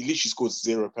tap-ins. He literally scores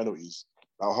 0 penalties.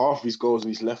 Now, half of his goals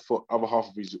with his left foot, other half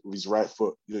of his right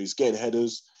foot. You know, he's getting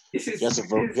headers. He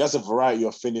has a variety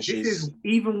of finishes. This is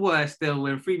even worse still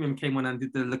when Freeman came on and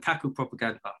did the Lukaku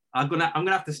propaganda. I'm gonna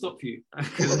have to stop you.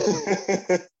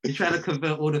 You're trying to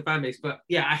convert all the fan base. But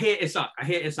yeah, I hear it's up.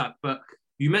 But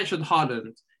you mentioned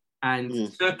Haaland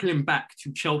and circling back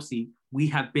to Chelsea. we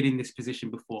have been in this position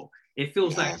before. It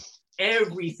feels like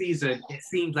every season, it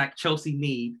seems like Chelsea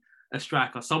need a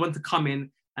striker, someone to come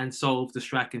in and solve the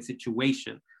striking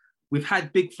situation. We've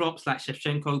had big flops like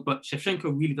Shevchenko, but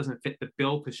Shevchenko really doesn't fit the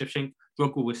bill because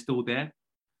Drogba was still there.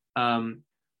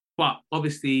 But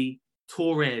obviously,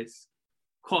 Torres,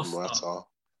 Costa,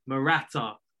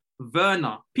 Morata,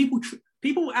 Werner,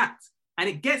 people act, and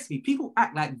it gets me, people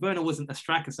act like Werner wasn't a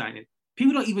striker signing.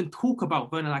 People don't even talk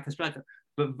about Werner like a striker,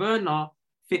 but Werner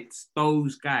fits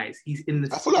those guys. He's in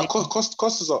the... I feel like Costa,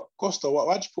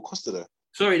 why'd you put Costa there?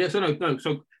 Sorry, no.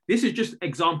 So this is just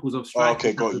examples of strikers.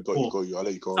 Okay, got you. I'll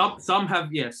let you go. Some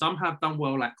have done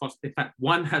well, like Costa. In fact,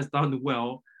 one has done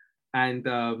well, and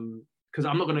because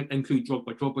I'm not going to include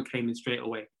Drogba. Drogba came in straight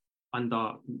away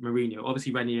under Mourinho.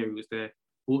 Obviously, Ranieri was there,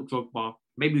 bought Drogba.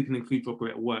 Maybe we can include Drogba,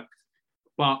 it worked.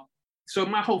 But so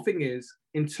my whole thing is,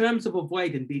 in terms of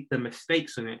avoiding the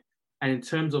mistakes in it, and in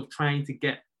terms of trying to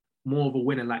get more of a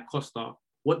winner like Costa,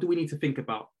 what do we need to think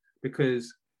about?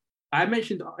 Because I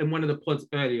mentioned in one of the pods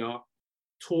earlier,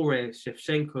 Torres,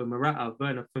 Shevchenko, Morata,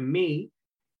 Werner. For me,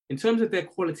 in terms of their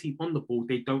quality on the ball,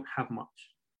 they don't have much.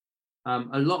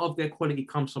 A lot of their quality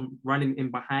comes from running in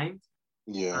behind.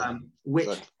 Yeah. Which,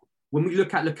 when we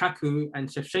look at Lukaku and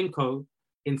Shevchenko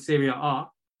in Serie A,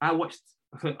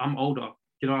 I'm older.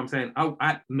 You know what I'm saying?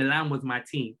 Milan was my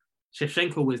team.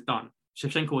 Shevchenko was done.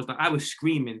 I was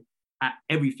screaming at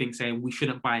everything saying we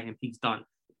shouldn't buy him. He's done.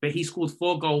 But he scored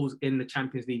 4 goals in the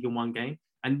Champions League in one game.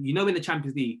 And in the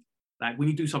Champions League, like when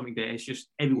you do something there, it's just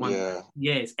everyone.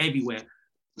 Yeah, it's everywhere.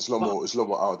 It's a lot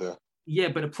more out there. Yeah,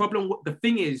 but the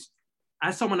thing is,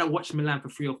 as someone that watched Milan for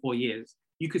 3 or 4 years,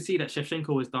 you could see that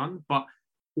Shevchenko was done, but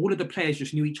all of the players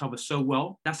just knew each other so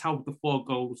well. That's how the 4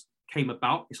 goals came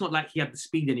about. It's not like he had the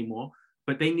speed anymore,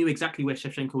 but they knew exactly where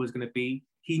Shevchenko was going to be.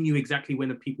 He knew exactly when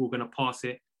the people were going to pass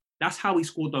it. That's how he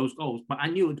scored those goals. But I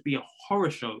knew it would be a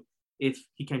horror show if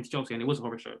he came to Chelsea, and it was a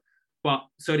horror show. But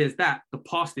so there's that, the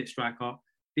past it striker.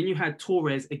 Then you had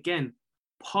Torres, again,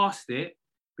 past it,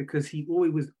 because he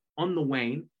always was on the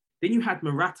wane. Then you had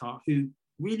Morata, who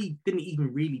really didn't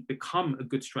even really become a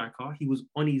good striker. He was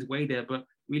on his way there, but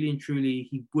really and truly,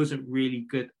 he wasn't really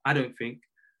good, I don't think.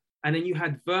 And then you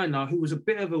had Werner, who was a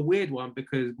bit of a weird one,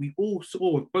 because we all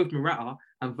saw with both Morata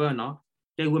and Werner,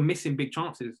 they were missing big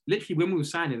chances. Literally, when we were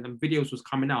signing and videos was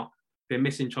coming out, they're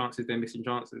missing chances.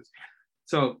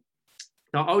 So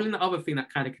the only other thing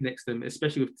that kind of connects them,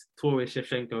 especially with Torres,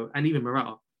 Shevchenko, and even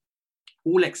Morata,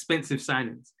 all expensive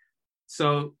signings.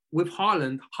 So with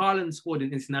Haaland scored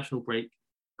an international break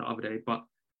the other day, but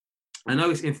I know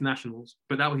it's internationals,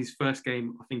 but that was his first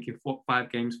game, I think, in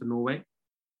 5 games for Norway.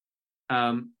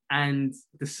 And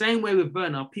the same way with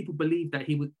Werner, people believe that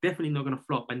he was definitely not going to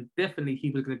flop, and definitely he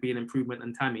was going to be an improvement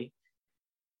on Tammy.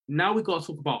 Now we've got to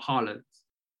talk about Haaland,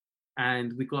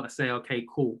 and we've got to say, okay,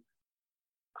 cool.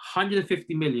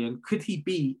 150 million, could he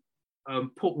be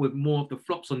put with more of the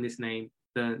flops on this name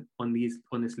than on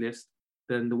this list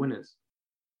than the winners?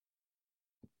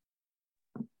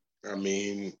 I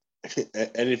mean,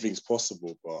 anything's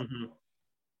possible, but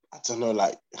I don't know,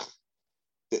 like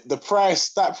the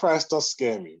price, that price does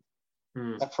scare me.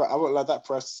 I won't like that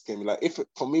price to scare me. Like,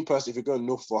 for me personally, if you're going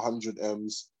north for 100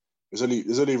 M's,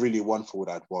 there's only really one forward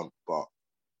I'd want. But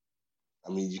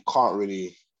I mean, you can't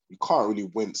really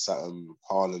wince at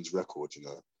Haaland's record.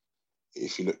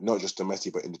 If you look not just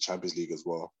domestic but in the Champions League as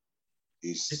well,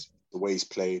 he's the way he's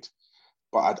played.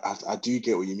 But I do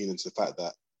get what you mean into the fact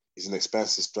that he's an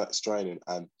expensive striker,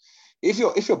 and if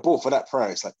you're bought for that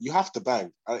price, like, you have to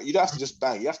bang. You don't have to just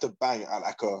bang. You have to bang at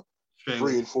like a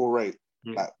 3 and 4 rate.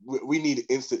 Like, we need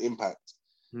instant impact.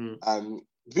 And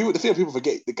the thing people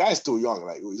forget, the guy's still young.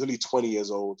 Like, he's only 20 years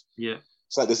old. Yeah.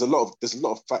 So, like, there's a lot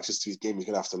of factors to his game he's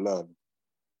gonna have to learn.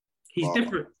 He's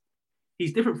different.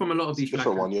 He's different from a lot of these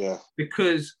different one, yeah.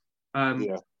 Because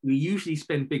we usually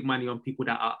spend big money on people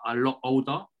that are a lot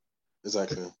older.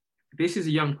 Exactly. This is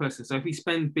a young person, so if we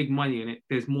spend big money on it,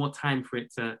 there's more time for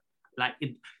it to, like,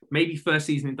 maybe first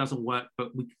season it doesn't work,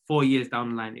 but 4 years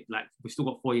down the line, we've still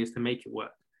got 4 years to make it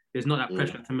work. There's not that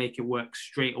pressure to make it work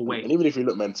straight away. And even if you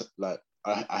look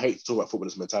I hate to talk about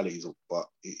footballers' mentalities, but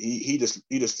he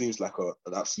just seems like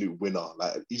an absolute winner.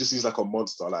 Like, he just seems like a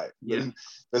monster. Like,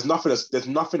 there's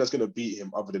nothing that's gonna beat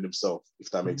him other than himself, if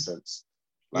that makes sense.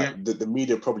 Like, the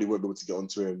media probably won't be able to get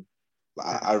onto him.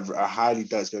 Like, I highly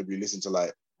doubt it's gonna be listened to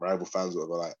like rival fans or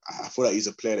whatever. Like, I feel like he's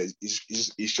a player that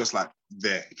he's just like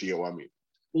there, if you get what I mean.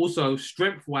 Also,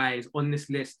 strength-wise on this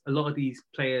list, a lot of these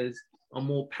players are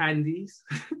more pandies.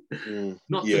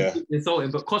 Not Yeah. to be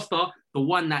insulting, but Costa, the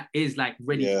one that is like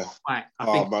ready Yeah. to fight. I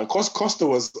Oh think, man, Costa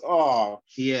was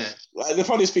yeah, like, the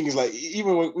funniest thing is like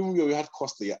even when we had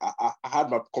Costa, yeah, I had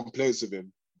my complaints with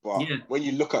him, but Yeah. when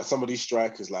you look at some of these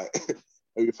strikers, like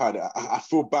we've had, I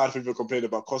feel bad for people complaining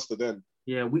about Costa. Then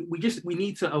yeah, we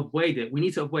need to avoid it. We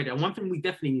need to avoid it. And one thing we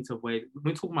definitely need to avoid, when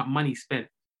we're talking about money spent,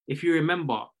 if you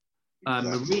remember,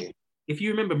 exactly. if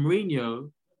you remember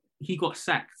Mourinho, he got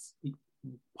sacked.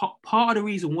 Part of the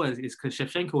reason is because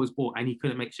Shevchenko was bought and he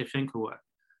couldn't make Shevchenko work.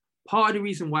 Part of the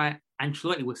reason why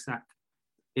Ancelotti was sacked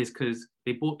is because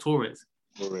they bought Torres.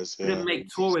 Torres, yeah. Couldn't make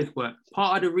Torres work.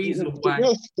 Part of the reason The, why...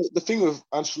 the thing with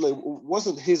Ancelotti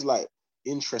wasn't his like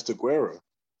interest Aguero.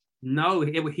 No,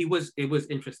 he was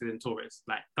interested in Torres.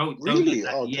 Like, don't Really?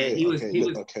 like, Okay, yeah, he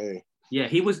was okay. Yeah,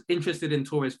 he was interested in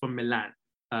Torres from Milan,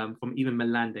 from even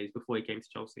Milan days before he came to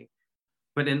Chelsea.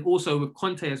 But then also with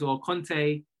Conte as well.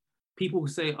 Conte, people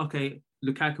would say, okay,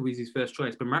 Lukaku is his first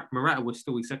choice, but Morata was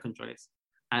still his second choice.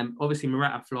 And obviously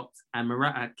Morata flopped, and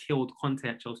Morata killed Conte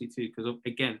at Chelsea too, because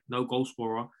again, no goal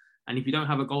scorer. And if you don't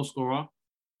have a goal scorer,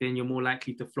 then you're more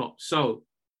likely to flop. So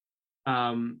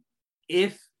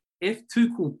if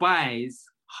Tuchel buys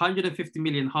 150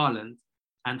 million Haaland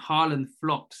and Haaland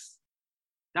flops,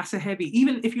 that's a heavy.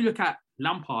 Even if you look at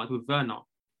Lampard with Werner,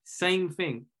 same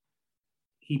thing.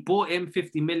 He bought him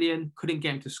 50 million, couldn't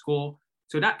get him to score.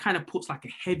 So that kind of puts like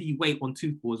a heavy weight on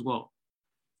Tuchel as well.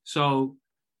 So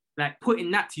like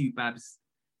putting that to you, Babs,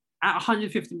 at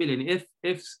 150 million,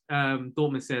 if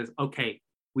Dortmund says, okay,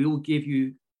 we will give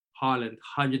you Haaland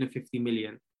 150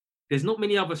 million, there's not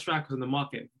many other strikers on the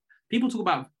market. People talk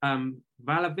about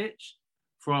Vlahovic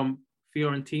from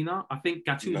Fiorentina. I think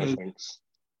Gattuso. No,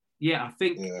 yeah, I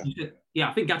think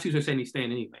Gattuso's saying he's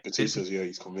staying anyway. Gattuso's, yeah,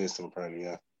 he's convinced him apparently,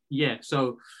 yeah. Yeah,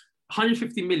 so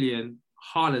 150 million,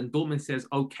 Haaland, Dortmund says,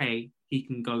 okay, he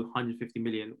can go 150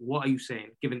 million. What are you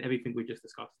saying, given everything we just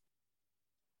discussed?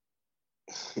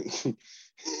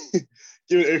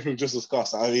 Given everything we just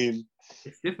discussed, I mean...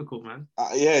 It's difficult, man.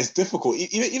 Yeah, it's difficult.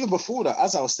 Even before that,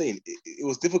 as I was saying, it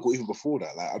was difficult even before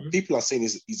that. Like people are saying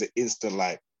he's an instant,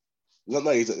 like, not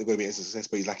that he's going to be an instant success,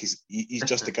 but he's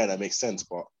just a guy that makes sense.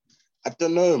 But I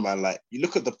don't know, man. Like you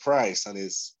look at the price and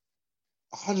it's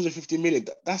 150 million.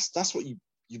 That's what you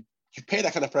pay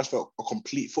that kind of price for a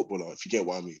complete footballer, if you get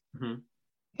what I mean. Mm-hmm.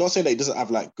 Not saying that he doesn't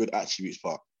have like good attributes,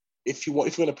 but if you're going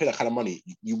to pay that kind of money,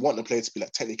 you want the player to be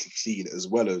like technically clean as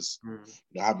well as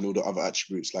having all the other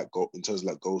attributes like in terms of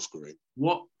like goal scoring.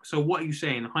 So what are you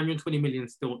saying? 120 million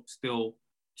still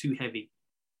too heavy?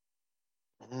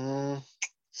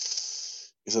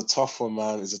 It's a tough one,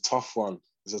 man. It's a tough one.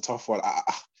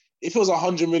 If it was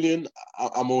 100 million,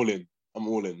 I'm all in.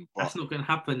 But that's not going to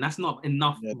happen. That's not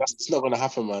enough. Yeah, that's not going to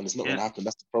happen, man. It's not going to happen.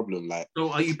 That's the problem. Like,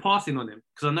 so are you passing on him?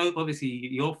 Because I know obviously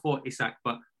you're for Isak,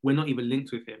 but we're not even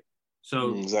linked with him.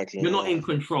 So exactly, you're not in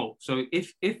control. So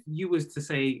if you was to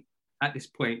say at this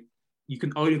point, you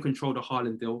can only control the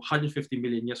Haaland deal, 150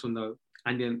 million, yes or no,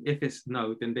 and then if it's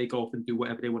no, then they go off and do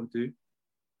whatever they want to do.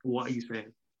 What are you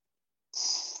saying?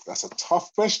 That's a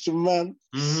tough question, man.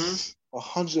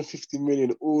 150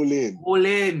 million all in. All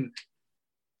in.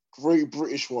 Great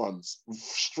British ones,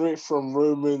 straight from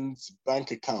Roman's bank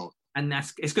account. And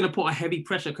it's going to put a heavy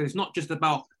pressure because it's not just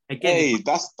about, again. Hey,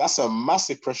 that's a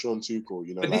massive pressure on Tuchel,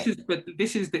 you know. But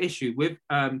this is the issue with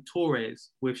Torres,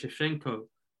 with Shevchenko,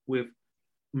 with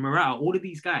Morata, all of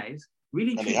these guys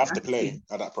really. And they have to play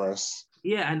at that price.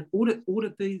 Yeah, and all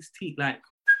of these teams, like.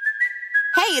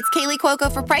 Hey, it's Kaylee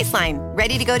Cuoco for Priceline.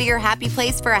 Ready to go to your happy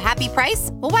place for a happy price?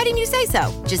 Well, why didn't you say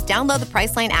so? Just download the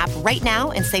Priceline app right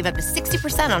now and save up to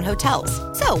 60% on hotels.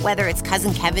 So whether it's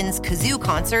Cousin Kevin's Kazoo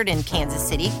Concert in Kansas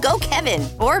City, go Kevin,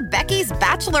 or Becky's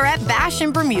Bachelorette Bash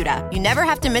in Bermuda, you never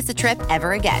have to miss a trip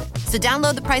ever again. So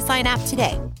download the Priceline app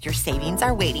today. Your savings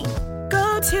are waiting.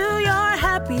 Go to your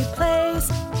happy place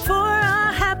for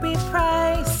a happy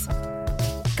price.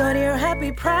 Go to your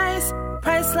happy price,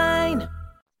 Priceline.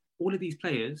 All of these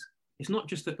players, it's not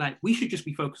just that, like, we should just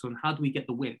be focused on how do we get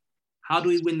the win? How do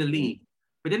we win the league?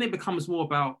 But then it becomes more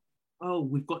about,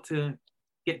 we've got to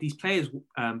get these players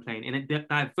playing. And it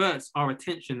diverts our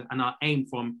attention and our aim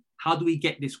from how do we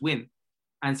get this win?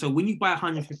 And so when you buy a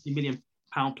 £150 million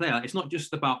player, it's not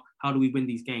just about how do we win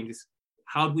these games. It's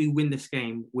how do we win this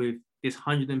game with this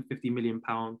 £150 million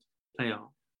player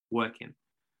working?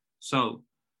 So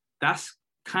that's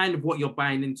kind of what you're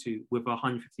buying into with a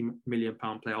 £150 million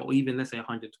player, or even let's say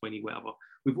 120, whatever.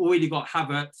 We've already got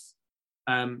Havertz,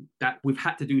 that we've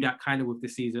had to do that kind of with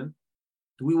this season.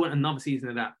 Do we want another season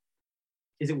of that?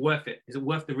 Is it worth it? Is it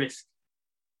worth the risk?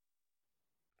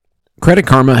 Credit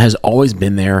Karma has always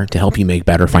been there to help you make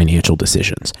better financial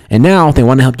decisions. And now they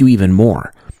want to help you even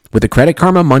more. With the Credit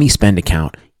Karma Money Spend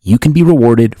account, you can be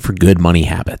rewarded for good money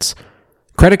habits.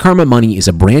 Credit Karma Money is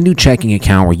a brand new checking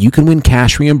account where you can win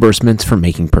cash reimbursements for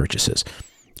making purchases.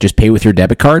 Just pay with your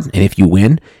debit card, and if you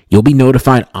win, you'll be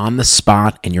notified on the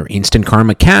spot, and your Instant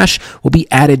Karma cash will be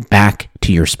added back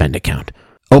to your spend account.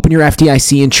 Open your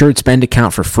FDIC insured spend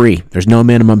account for free. There's no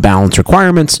minimum balance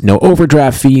requirements, no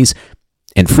overdraft fees,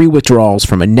 and free withdrawals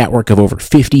from a network of over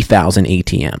 50,000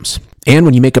 ATMs. And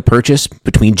when you make a purchase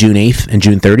between June 8th and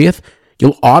June 30th,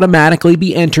 you'll automatically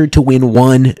be entered to win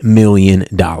 $1 million.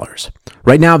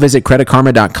 Right now, visit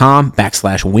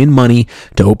creditkarma.com/winmoney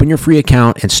to open your free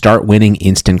account and start winning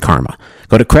instant karma.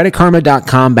 Go to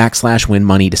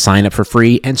creditkarma.com/winmoney to sign up for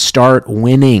free and start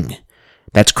winning.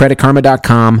 That's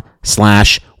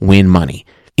creditkarma.com/winmoney.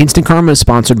 Instant Karma is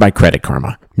sponsored by Credit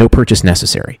Karma. No purchase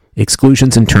necessary.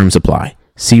 Exclusions and terms apply.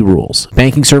 See rules.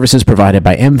 Banking services provided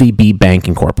by MVB Bank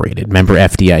Incorporated. Member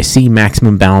FDIC.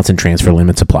 Maximum balance and transfer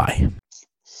limits apply.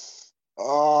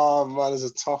 Oh man, it's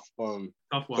a tough one.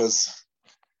 Tough one. Because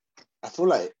I feel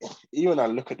like even when I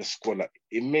look at the squad, like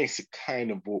it makes it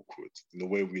kind of awkward in the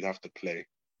way we'd have to play.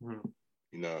 Mm-hmm.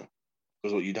 You know,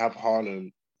 because you'd have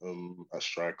Haaland at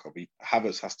striker, but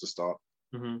Havertz has to start.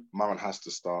 Mm-hmm. Mount has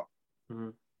to start. Mm-hmm.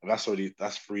 And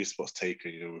that's 3 spots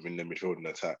taken, you know, within the midfield and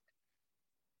attack.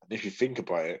 And if you think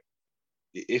about it,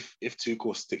 if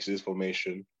Tuchel sticks to his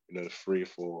formation, you know,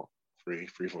 3-4-3,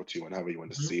 3-4-2, whatever you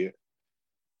want to see it,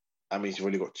 that means you've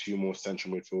only got 2 more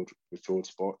central midfield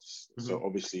spots. Mm-hmm. So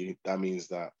obviously that means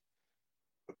that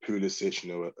a Pulisic,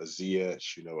 you know, a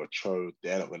Ziyech, you know, a Cho,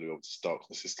 they're not going to be able to start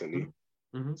consistently.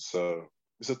 Mm-hmm. So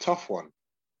it's a tough one.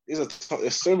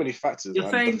 There's so many factors. The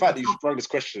fact that you sprung this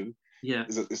question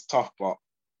is tough, but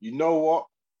you know what?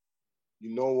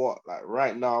 Like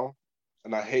right now,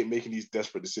 and I hate making these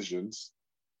desperate decisions,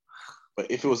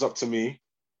 but if it was up to me,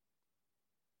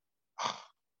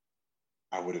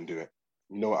 I wouldn't do it.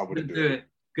 You know what? I wouldn't do it.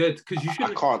 Good, because you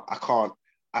should. I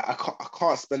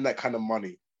can't spend that kind of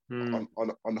money on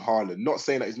Haaland. Not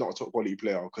saying that he's not a top quality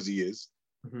player, because he is.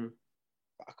 Mm-hmm.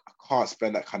 I can't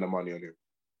spend that kind of money on him.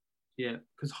 Yeah,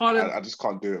 because Haaland, I just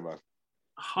can't do it, man.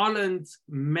 Haaland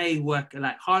may work.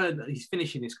 Like Haaland, his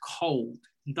finishing is cold.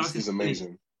 He does. This is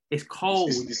amazing. It's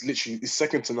cold. It's literally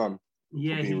second to none.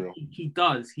 Yeah, he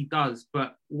does.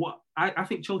 But what I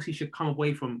think Chelsea should come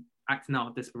away from acting out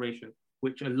of desperation,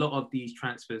 which a lot of these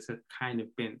transfers have kind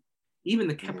of been. Even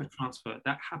the Kepa transfer,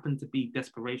 that happened to be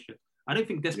desperation. I don't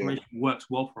think desperation works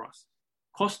well for us.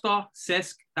 Costa,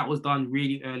 Cesc, that was done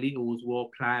really early. It was well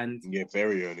planned. Yeah,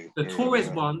 very early. The Torres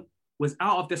one was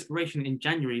out of desperation in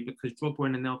January because Drogba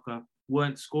and Anelka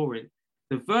weren't scoring.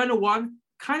 The Werner one,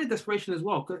 kind of desperation as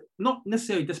well. Not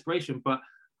necessarily desperation, but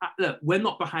look, we're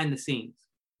not behind the scenes.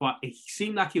 But it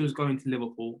seemed like he was going to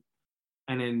Liverpool.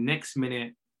 And then next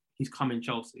minute, he's coming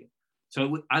Chelsea.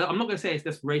 So I'm not going to say it's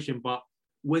desperation, but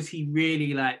was he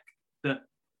really like the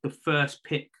first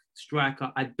pick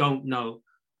striker? I don't know.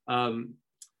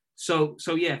 So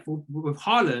yeah, with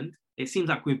Haaland, it seems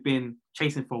like we've been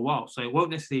chasing for a while. So it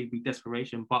won't necessarily be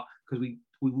desperation, but because we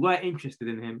were interested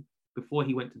in him before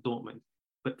he went to Dortmund.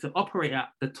 But to operate at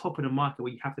the top of the market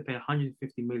where you have to pay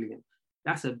 150 million,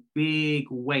 that's a big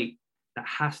weight that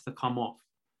has to come off.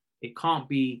 It can't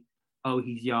be, oh,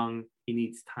 he's young, he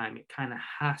needs time. It kind of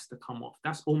has to come off.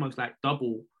 That's almost like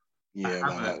double. Yeah,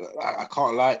 I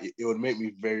can't lie. It would make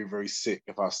me very, very sick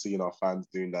if I seen our fans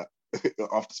doing that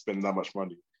after spending that much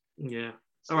money. Yeah.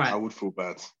 So all right. I would feel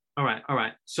bad. All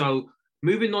right. So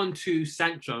moving on to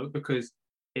Sancho, because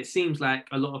it seems like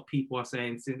a lot of people are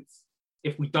saying, since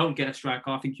if we don't get a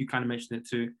striker, I think you kind of mentioned it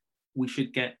too, we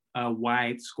should get a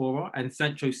wide scorer. And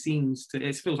Sancho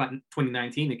it feels like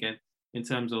 2019 again, in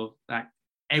terms of like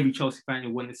every Chelsea fan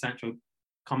who wanted Sancho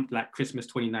come like Christmas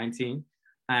 2019.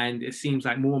 And it seems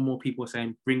like more and more people are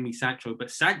saying, bring me Sancho. But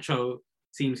Sancho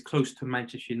seems close to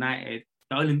Manchester United.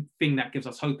 The only thing that gives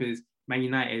us hope is Man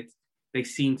United, they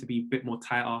seem to be a bit more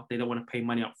tighter. They don't want to pay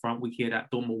money up front. We hear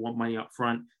that Dortmund want money up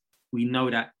front. We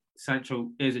know that Sancho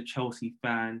is a Chelsea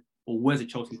fan, or was a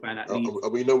Chelsea fan at least.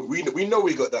 We know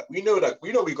we got that. We know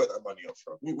we got that money up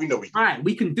front. We know we can. Right,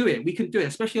 we can do it. We can do it,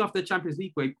 especially after the Champions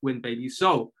League win, baby.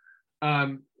 So,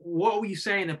 what were you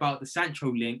saying about the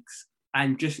Sancho links,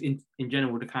 and just in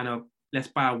general, the kind of let's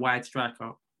buy a wide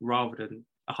striker rather than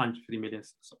 150 million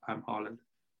Haaland?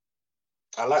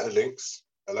 I like the links.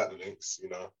 You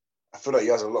know, I feel like he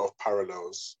has a lot of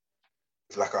parallels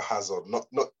with like a Hazard, not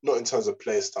in terms of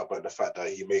play style, but the fact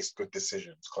that he makes good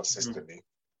decisions consistently,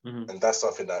 and that's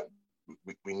something that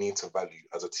we need to value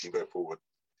as a team going forward.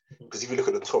 Because if you look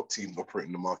at the top teams operating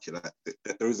in the market,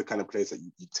 like those are the kind of players that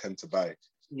you tend to buy.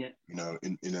 Yeah. You know,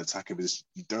 in an attacking position,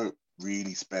 you don't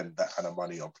really spend that kind of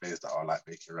money on players that are like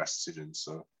making rash decisions.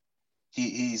 So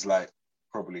he's like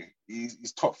probably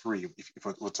he's top 3 if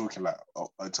we're talking like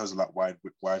in terms of like wide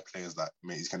players that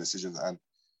make these kind of decisions. And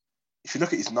if you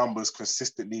look at his numbers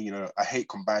consistently, you know, I hate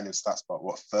combining stats, but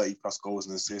 30 plus goals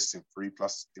and assists in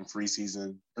 3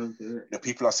 seasons. You know,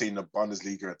 people are saying the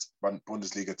Bundesliga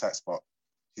attacks, but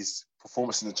his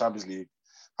performance in the Champions League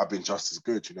have been just as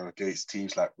good, you know, against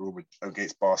teams like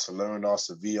against Barcelona,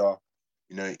 Sevilla.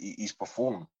 You know, he's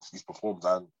performed.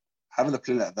 And having a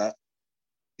play like that,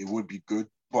 it would be good,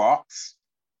 but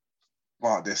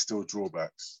there's still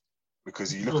drawbacks.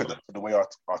 Because you look at the way our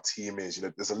team is, you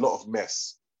know, there's a lot of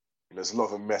mess. You know, there's a lot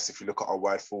of a mess if you look at our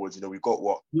wide forwards. You know, we've got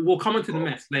what... We'll come into the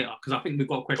mess later, because I think we've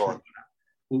got a question about that.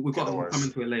 We'll come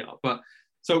into it later. But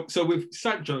so with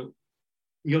Sancho,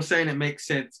 you're saying it makes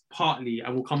sense partly,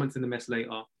 and we'll come into the mess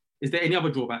later. Is there any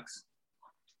other drawbacks?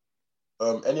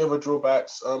 Any other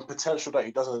drawbacks? Potential that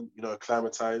he doesn't, you know,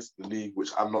 acclimatize the league, which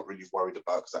I'm not really worried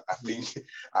about, because I think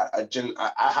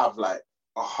I have like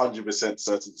 100%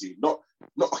 certainty, not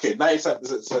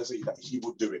 90% certainty that he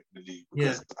will do it in the league,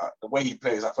 because the way he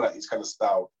plays, I feel like his kind of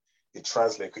style, it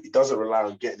translates. He doesn't rely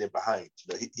on getting in behind.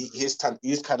 You know, his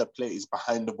kind of play is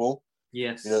behind the ball.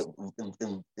 Yes. You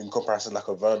know, in comparison, like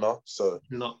a Werner. So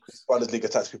Bundesliga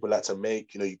attacks people like to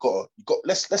make. You know, you got.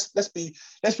 Let's be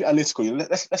analytical. You know,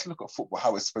 let's look at football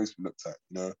how it's supposed to be looked at.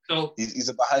 You know, so he's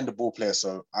a behind the ball player.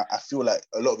 So I feel like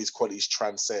a lot of his qualities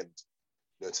transcend,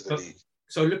 you know, to the league.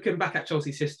 So looking back at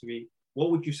Chelsea's history,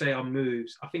 what would you say are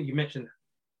moves? I think you mentioned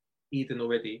Eden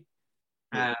already.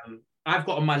 I've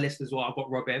got on my list as well. I've got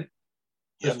Robben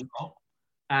as well,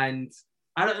 and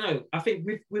I don't know. I think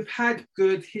we've had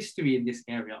good history in this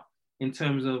area in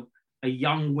terms of a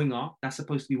young winger that's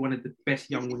supposed to be one of the best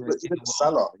young wingers in the world.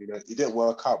 Salah, you know, he didn't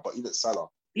work out, but even Salah.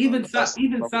 Even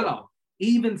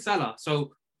Salah.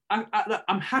 So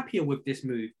I'm happier with this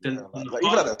move than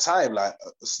even at the time, like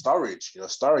Sturridge. You know,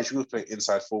 Sturridge, he was playing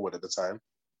inside forward at the time.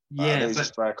 Yeah, I know he's a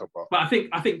striker, but I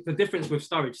think the difference with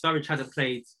Sturridge hadn't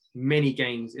played many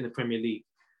games in the Premier League.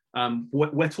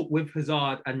 With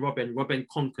Hazard and Robben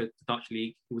conquered the Dutch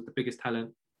league. He was the biggest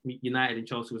talent. United and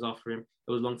Chelsea was after him.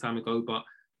 It was a long time ago, but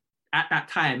at that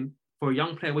time, for a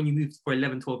young player, when you moved for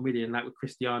 11, 12 million, like with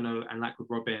Cristiano and like with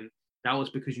Robben, that was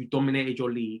because you dominated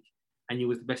your league and you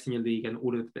was the best in your league and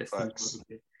all of the best teams.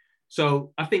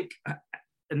 So I think,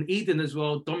 and Eden as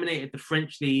well dominated the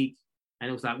French league, and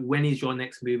it was like, when is your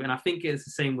next move? And I think it's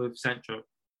the same with Sancho.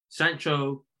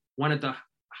 Sancho, one of the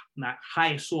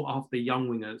highest sought after young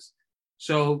wingers.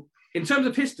 So in terms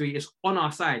of history, it's on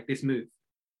our side, this move.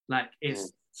 Like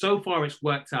so far it's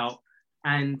worked out.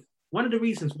 And one of the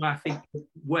reasons why I think it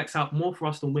works out more for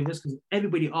us than wingers, because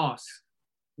everybody asks,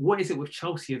 what is it with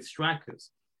Chelsea and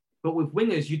strikers? But with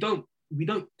wingers, we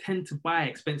don't tend to buy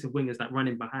expensive wingers that run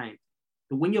in behind.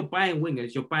 But when you're buying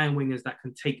wingers that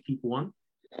can take people on.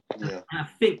 Yeah. And I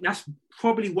think that's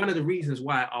probably one of the reasons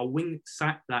why our winger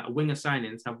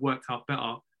signings have worked out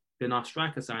better than our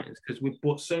striker signings, because we've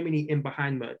bought so many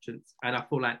in-behind merchants, and I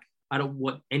feel like I don't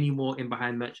want any more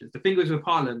in-behind merchants. The thing is with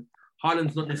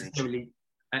Haaland's not necessarily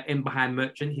an in-behind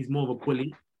merchant. He's more of a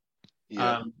bully.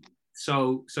 Yeah.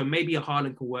 So maybe a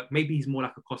Haaland can work. Maybe he's more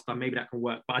like a Costa. Maybe that can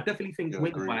work. But I definitely think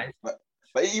winger-wise...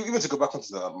 But even to go back onto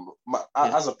that,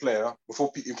 as a player,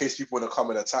 in case people want to come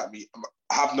and attack me,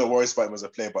 I have no worries about him as a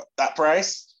player, but that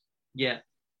price... Yeah,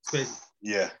 it's crazy.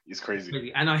 Yeah, it's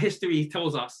crazy. And our history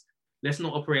tells us, let's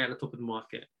not operate at the top of the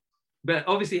market. But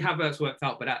obviously Havertz worked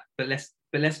out, but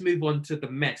let's move on to the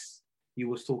mess you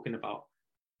was talking about.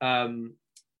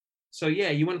 So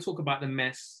yeah, you want to talk about the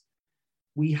mess.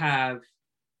 We have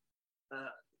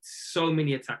so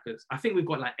many attackers. I think we've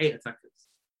got like 8 attackers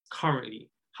currently.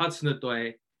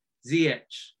 Hudson-Odoi,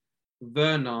 Ziyech,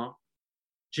 Werner,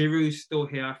 Giroud's still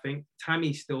here, I think.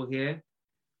 Tammy's still here.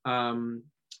 Pulisic,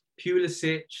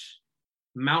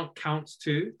 Mount counts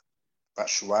too.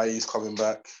 Batshuayi's coming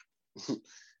back.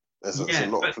 There's a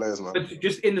lot of players, man. But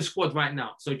just in the squad right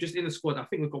now. So just in the squad, I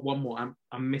think we've got one more.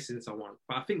 I'm missing someone.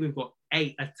 But I think we've got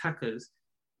 8 attackers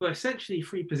for essentially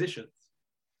 3 positions.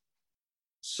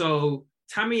 So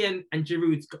Tammy and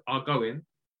Giroud are going.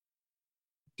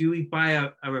 Do we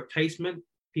buy a replacement?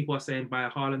 People are saying buy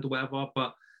a Haaland or whatever,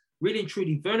 but really and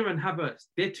truly, Werner and Havertz,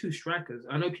 they're 2 strikers.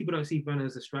 I know people don't see Werner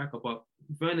as a striker, but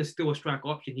Werner's still a strike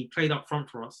option. He played up front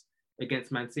for us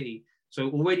against Man City.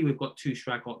 So already we've got 2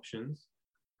 strike options.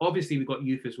 Obviously, we've got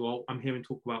youth as well. I'm hearing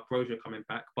talk about Broja coming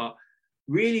back, but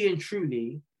really and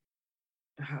truly,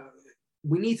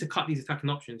 we need to cut these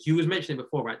attacking options. You was mentioning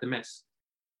before, right? The mess.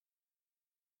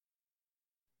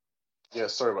 Yeah,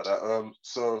 sorry about that.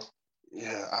 So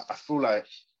yeah, I feel like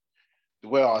the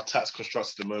way our attack's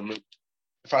constructed at the moment,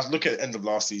 if I look at the end of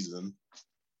last season,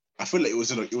 I feel like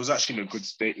it was actually in a good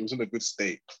state. It was in a good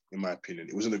state, in my opinion.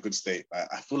 It was in a good state.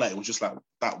 I feel like it was just like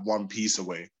that one piece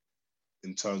away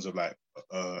in terms of like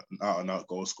an out-and-out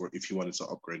goal scorer if you wanted to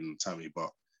upgrade in Tammy. But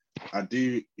I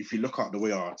do, if you look at the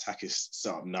way our attack is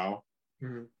set up now,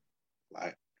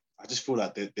 like I just feel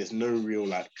like there's no real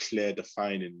like clear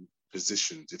defining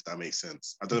positions, if that makes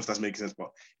sense. I don't know if that's making sense, but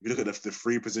if you look at the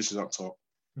three positions up top,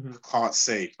 I can't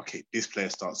say, okay, this player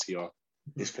starts here,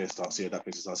 this player starts here, that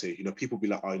player starts here. You know, people be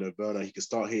like, oh, you know, Werner, he can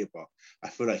start here, but I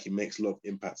feel like he makes a lot of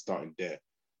impact starting there.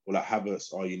 Or like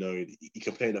Havertz, oh, you know, he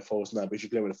can play in the false nine, but if you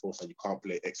play with a false nine, you can't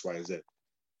play X, Y, and Z.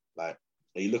 Like,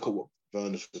 and you look at what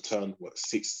Werner's return, what,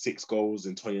 six goals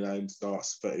in 29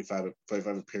 starts, 35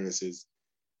 appearances.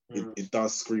 It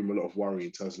does scream a lot of worry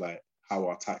in terms of like how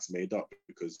our attack's made up,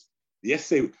 because let's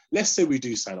say we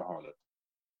do sign a Haaland.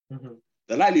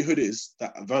 The likelihood is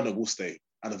that Werner will stay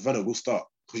and Werner will start,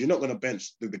 because you're not going to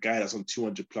bench the guy that's on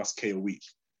 200 plus K a week.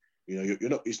 You know, you're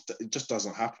not. It just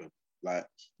doesn't happen. Like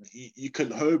you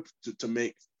can hope to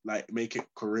make it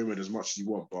career as much as you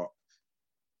want, but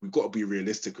we've got to be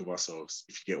realistic with ourselves,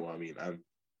 if you get what I mean. And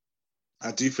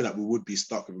I do feel like we would be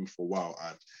stuck with him for a while,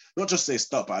 and not just say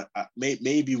stuck, but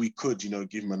maybe we could, you know,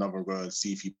 give him another go and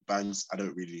see if he bangs. I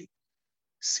don't really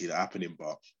see that happening,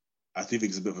 but I think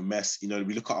it's a bit of a mess. You know,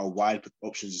 we look at our wide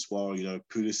options as well. You know,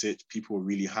 Pulisic, people were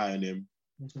really high on him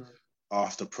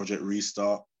after Project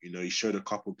Restart. You know, he showed a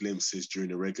couple glimpses during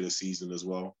the regular season as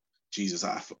well. Jesus,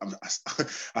 I sound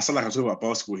like I'm talking about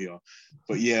basketball here,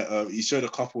 but yeah, he showed a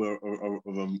couple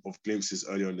of glimpses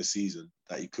earlier in the season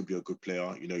that he could be a good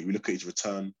player. You know, you look at his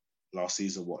return last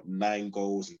season, 9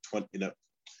 goals in 20, you know,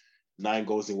 9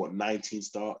 goals in 19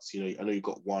 starts. You know, I know you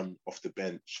got one off the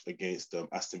bench against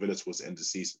Aston Villa towards the end of the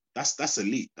season. That's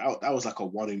elite. That was like a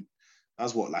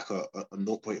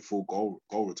 0.4 goal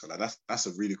return. Like that's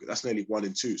a really good. That's nearly 1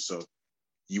 in 2. So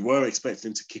you were expecting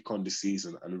him to kick on this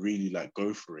season and really like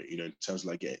go for it, you know, in terms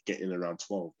of like getting around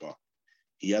 12, but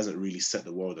he hasn't really set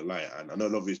the world alight. And I know a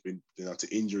lot of it's been down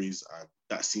to injuries, and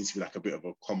that seems to be like a bit of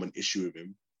a common issue with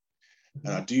him.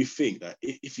 And I do think that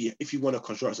if you want to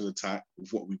construct an attack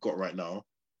with what we've got right now,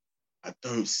 I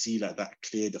don't see like that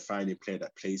clear defining player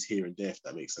that plays here and there, if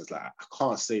that makes sense. Like I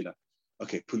can't say that,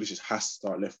 okay, Pulisic has to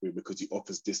start left wing because he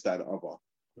offers this, that, and the other,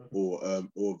 or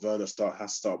Werner has to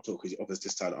start up top because he offers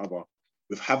this, that, and the other.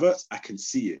 With Havertz, I can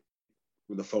see it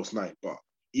with the false 9, but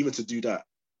even to do that,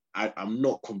 I'm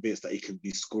not convinced that he can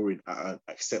be scoring at an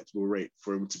acceptable rate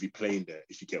for him to be playing there,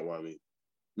 if you get what I mean.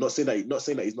 Not saying that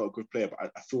he's not a good player,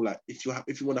 but I feel like if you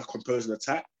want to compose an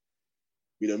attack,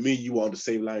 you know, me and you are on the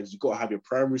same lines. You've got to have your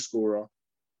primary scorer,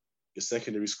 your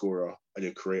secondary scorer, and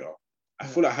your creator. I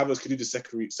feel like Havertz can do the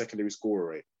secondary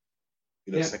scorer rate.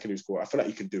 You know, secondary scorer. I feel like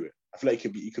he can do it. I feel like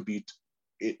he could be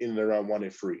in and around 1 in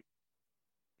 3.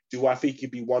 Do I think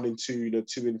he'd be 1 in 2, you know,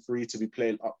 2 in 3 to be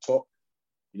playing up top,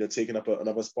 you know, taking up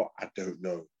another spot? I don't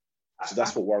know. So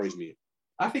that's what worries me.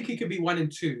 I think he could be 1 in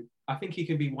 2. I think he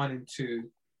could be 1 in 2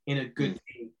 in a good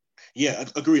team. Yeah,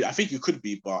 agreed. I think you could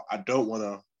be, but I don't want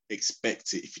to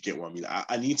expect it, if you get what I mean.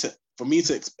 I need to, for me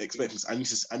to expect this, I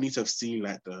need to have seen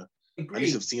like the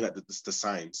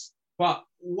signs. But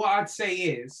what I'd say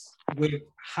is with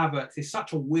Havertz, it's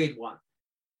such a weird one,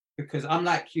 because I'm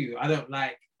like you. I don't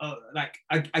like.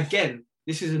 Again,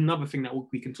 this is another thing that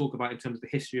we can talk about in terms of the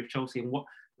history of Chelsea and what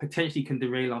potentially can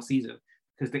derail our season.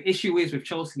 Because the issue is with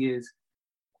Chelsea is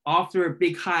after a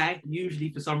big high,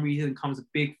 usually for some reason comes a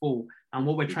big fall. And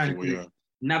what we're trying to do is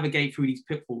navigate through these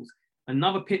pitfalls.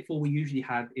 Another pitfall we usually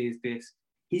have is this: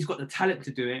 he's got the talent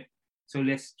to do it. So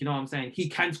you know what I'm saying? He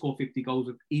can score 50 goals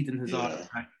with Eden Hazard.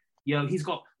 Yeah. He's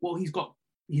a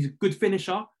good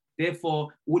finisher.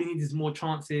 Therefore, all he needs is more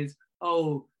chances.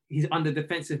 Oh, he's under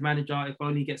defensive manager. If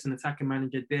only he gets an attacking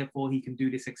manager, therefore he can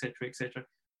do this, etc., etc.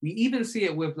 We even see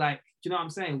it with do you know what I'm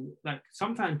saying? Like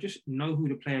sometimes just know who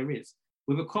the player is.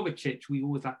 With a Kovacic, we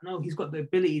always no, he's got the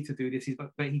ability to do this,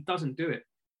 but he doesn't do it.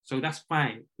 So that's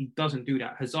fine. He doesn't do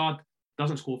that. Hazard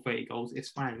doesn't score 30 goals. It's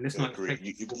fine. Let's not agree.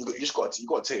 You just got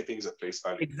to take things at face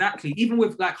value. Exactly. Even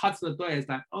with Hudson-Odoi, it's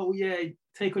oh yeah,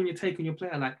 take on your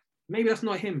player. Like maybe that's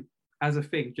not him as a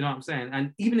thing. Do you know what I'm saying?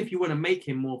 And even if you want to make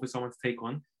him more for someone to take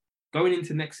on, going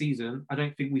into next season, I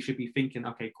don't think we should be thinking,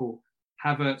 okay, cool,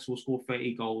 Havertz will score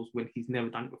 30 goals when he's never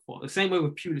done it before. The same way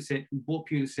with Pulisic. We bought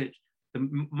Pulisic.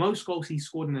 The most goals he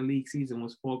scored in the league season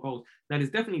was 4 goals. Now, there's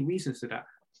definitely reasons to that.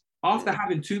 After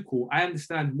having Tuchel, I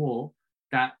understand more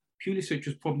that Pulisic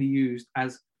was probably used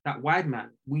as that wide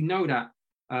man. We know that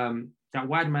that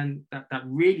wide man, that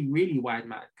really, really wide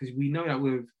man, because we know that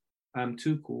with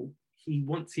Tuchel,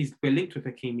 we're linked with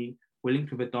Hakimi, we're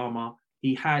linked with Adama.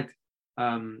 He had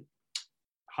Hudson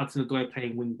Odoi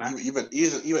playing wing back. Even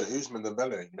Ousmane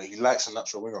Dembele, he likes a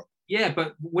natural winger. Yeah,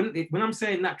 but when I'm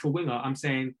saying natural winger, I'm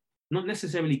saying not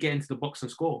necessarily get into the box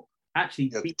and score.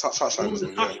 Actually, be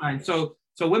touchline.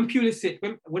 So when Pulisic,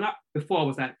 before I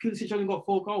was like, Pulisic only got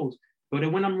 4 goals. But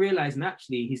then when I'm realizing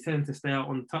actually he's tending to stay out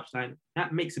on the touchline,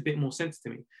 that makes a bit more sense to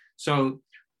me. So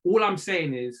all I'm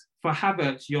saying is, for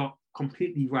Havertz, you're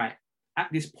completely right. At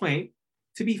this point,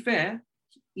 to be fair,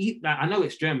 I know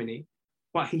it's Germany,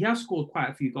 but he has scored quite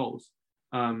a few goals.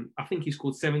 I think he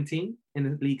scored 17 in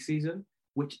the league season,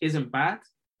 which isn't bad.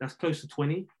 That's close to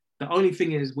 20. The only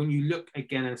thing is, when you look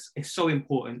again, it's so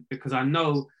important, because I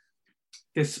know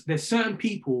there's certain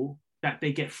people that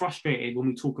they get frustrated when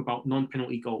we talk about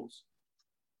non-penalty goals,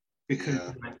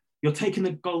 because you're taking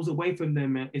the goals away from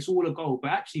them. And it's all a goal,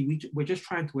 but actually we're just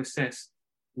trying to assess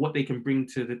what they can bring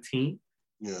to the team.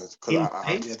 Yeah,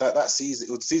 because that season,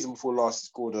 it was the season before last, he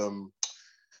scored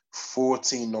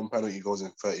 14 non-penalty goals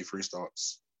in 33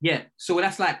 starts. Yeah, so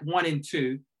that's like 1 in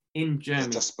 2 in Germany.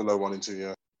 Yeah, just below 1 in 2,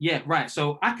 yeah. Yeah, right.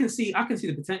 So I can see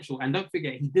the potential, and don't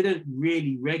forget, he didn't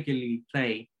really regularly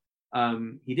play.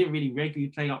 He didn't really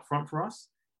regularly play up front for us.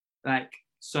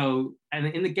 So, and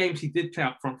in the games he did play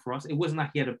up front for us, it wasn't like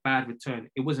he had a bad return.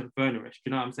 It wasn't Wernerish. You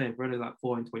know what I'm saying? Werner's like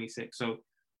 4 and 26. So,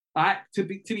 to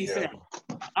be fair,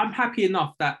 I'm happy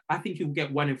enough that I think he'll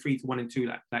get 1 in 3 to 1 in 2,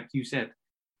 like you said.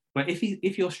 But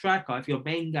if your striker, if your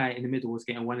main guy in the middle is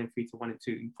getting 1 in 3 to 1 in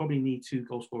 2, you probably need 2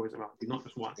 goal scorers around you, not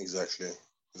just 1. Exactly.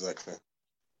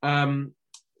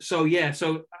 So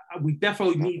we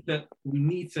definitely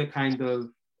need to kind of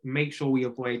make sure we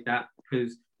avoid that,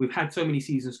 because we've had so many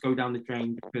seasons go down the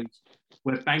drain because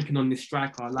we're banking on this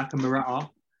striker like a Morata,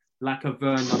 like a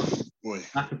Werner,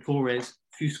 like a Torres,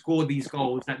 to score these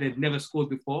goals that they've never scored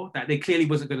before, that they clearly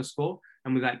wasn't going to score,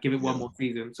 and we're like, give it one more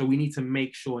season. So we need to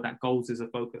make sure that goals is a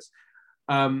focus.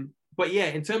 But yeah,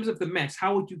 in terms of the mess,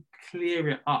 how would you clear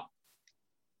it up?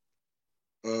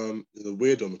 It's a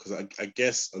weird one, because I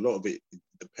guess a lot of it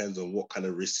depends on what kind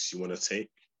of risks you want to take.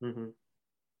 Mm-hmm.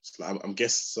 So I'm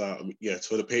guessing,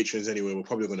 for the patrons anyway, we're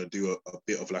probably going to do a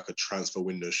bit of like a transfer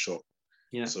window shot.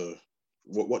 Yeah. So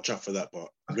watch out for that, but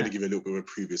I'm going to give you a little bit of a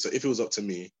preview. So if it was up to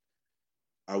me,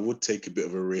 I would take a bit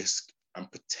of a risk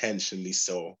and potentially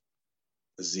sell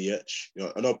Ziyech.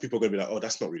 I know people are going to be like, oh,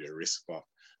 that's not really a risk, but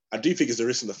I do think it's a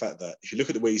risk in the fact that if you look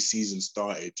at the way his season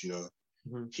started,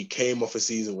 mm-hmm. he came off a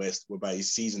season whereby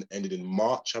his season ended in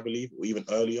March, I believe, or even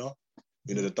earlier.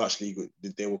 The Dutch league,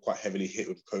 they were quite heavily hit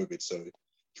with COVID. So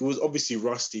he was obviously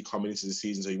rusty coming into the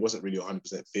season, so he wasn't really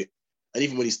 100% fit. And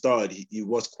even when he started, he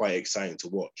was quite exciting to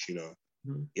watch,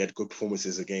 Mm-hmm. He had good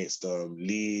performances against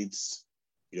Leeds,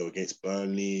 against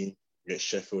Burnley, against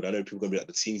Sheffield. I know people are going to be like,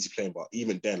 the teams he's playing, but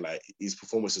even then, like, his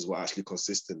performances were actually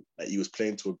consistent. Like, he was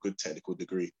playing to a good technical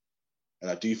degree. And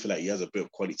I do feel like he has a bit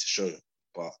of quality to show.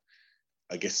 But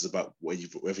I guess it's about whether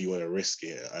you want to risk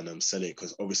it and sell it,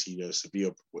 because obviously,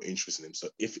 Sevilla were interested in him. So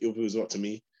if it was up to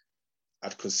me,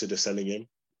 I'd consider selling him.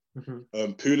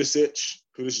 Mm-hmm. Pulisic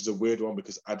is a weird one,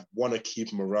 because I'd want to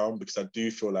keep him around, because I do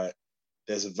feel like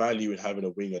there's a value in having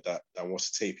a winger that wants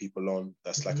to take people on,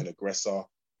 that's like an aggressor.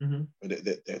 Mm-hmm.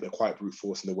 They're quite brute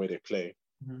force in the way they play.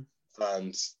 Mm-hmm.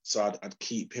 And so I'd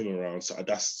keep him around. So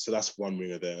that's one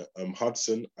winger there.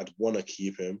 Hudson, I'd want to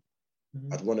keep him.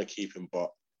 Mm-hmm.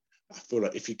 But I feel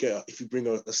like if you bring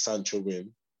a Sancho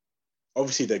in,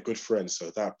 obviously they're good friends, so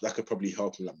that could probably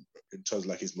help him in terms of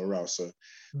like his morale. So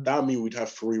that would mean we'd have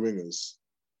 3 wingers,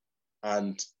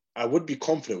 and I would be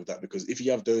confident with that, because if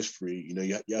you have those 3,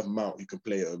 you have Mount who can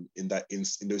play in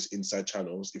those inside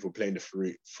channels. If we're playing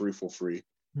the 3-4-3,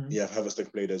 you have Havertz that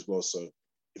can play there as well. So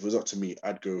if it was up to me,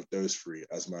 I'd go with those 3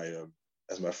 as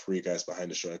my 3 guys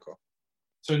behind the striker.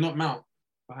 So not Mount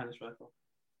behind the striker.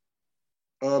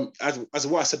 As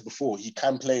what I said before, he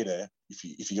can play there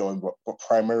if you go in, but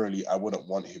primarily I wouldn't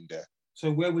want him there.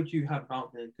 So where would you have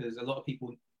Mount then? Because a lot of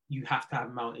people, you have to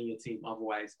have Mount in your team,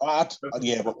 otherwise. But a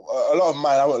lot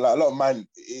of mine,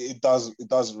 it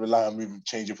does rely on moving,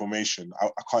 changing formation. I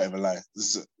can't even lie.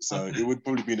 So it would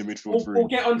probably be in the midfield 3. We'll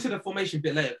get onto the formation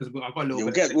bit later, because I've got a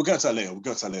little bit. We'll get to that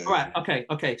later. All right.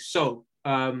 Okay. So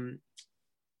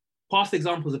past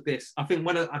examples of this, I think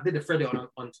when I did a thread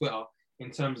on Twitter. In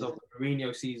terms of the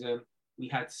Mourinho season, we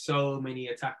had so many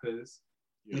attackers.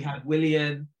 Yeah. We had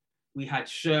Willian, we had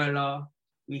Schürrle,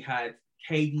 we had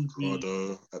KDB.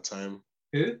 Cuadrado at time.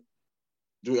 Who?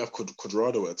 Do we have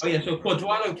Cuadrado at time? Oh yeah, so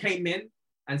Cuadrado came in,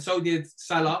 and so did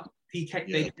Salah. They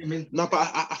came in. No, but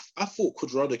I thought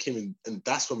Cuadrado came in, and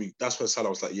that's when Salah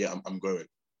was like, yeah, I'm going.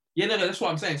 Yeah, no, that's what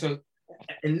I'm saying. So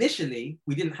initially,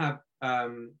 we didn't have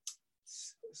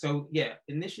So yeah,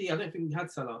 initially I don't think we had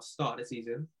Salah start the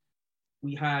season.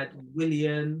 We had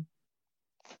Willian,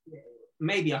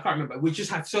 maybe I can't remember. We just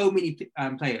had so many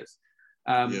players,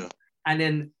 and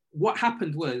then what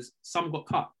happened was some got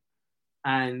cut,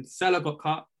 and Salah got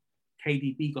cut,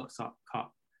 KDB got cut.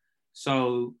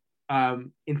 So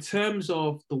in terms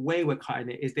of the way we're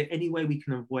cutting it, is there any way we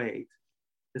can avoid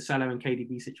the Salah and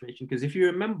KDB situation? Because if you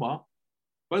remember,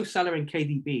 both Salah and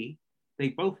KDB, they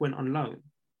both went on loan.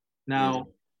 Now,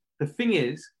 the thing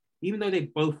is, even though they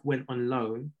both went on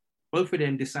loan, both of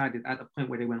them decided at the point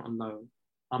where they went on loan,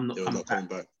 I'm not coming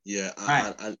back. Yeah,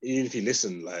 right. and even if you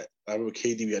listen, like I remember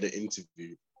KDB had an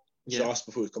interview. She asked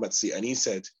before he come back to see, and he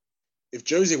said, if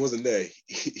Jose wasn't there,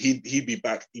 he'd be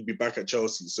back. He'd be back at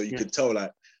Chelsea. So you could tell,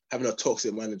 like, having a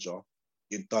toxic manager,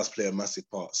 it does play a massive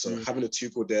part. So having a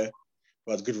Tuchel there,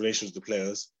 who has good relations with the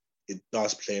players, it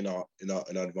does play in our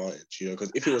advantage. You know,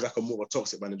 because if it was like a more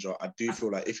toxic manager, I do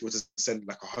feel like if he was to send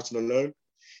like a Hutton on loan,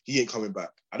 he ain't coming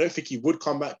back. I don't think he would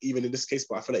come back even in this case,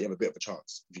 but I feel like you have a bit of a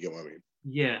chance, if you get what I mean.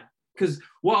 Yeah, because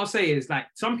what I'll say is, like,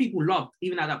 some people loved,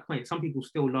 even at that point, some people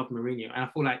still love Mourinho. And I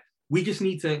feel like we just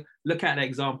need to look at that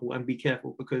example and be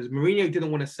careful, because Mourinho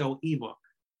didn't want to sell either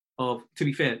of, to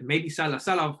be fair, maybe Salah.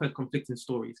 Salah, I've heard conflicting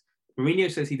stories.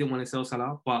 Mourinho says he didn't want to sell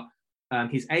Salah, but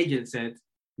his agent said,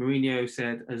 Mourinho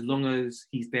said, as long as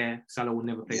he's there, Salah will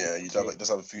never play. Yeah, he does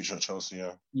have a future at Chelsea,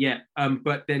 yeah. Yeah,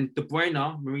 but then De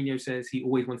Bruyne, Mourinho says he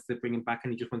always wanted to bring him back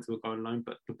and he just wanted to go on loan,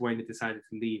 but De Bruyne decided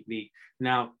to leave league.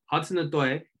 Now,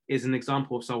 Hudson-Odoi is an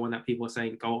example of someone that people are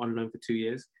saying go on loan for 2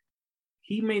 years.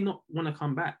 He may not want to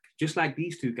come back, just like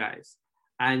these two guys.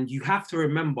 And you have to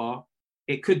remember,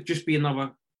 it could just be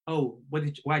another,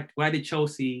 why did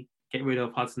Chelsea get rid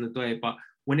of Hudson-Odoi? But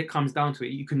when it comes down to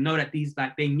it, you can know that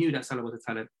they knew that Salah was a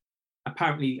talent.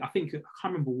 Apparently, I can't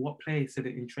remember what player said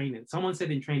it in training. Someone said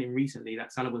in training recently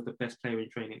that Salah was the best player in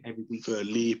training every week.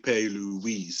 Felipe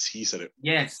Luis, he said it.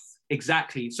 Yes,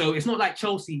 exactly. So it's not like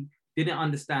Chelsea didn't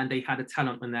understand they had a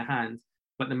talent on their hands,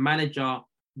 but the manager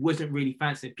wasn't really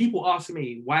fancying. People ask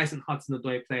me, why isn't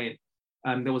Hudson-Odoi playing?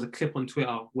 There was a clip on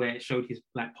Twitter where it showed his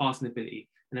passing ability,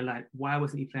 and they're like, why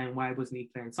wasn't he playing? Why wasn't he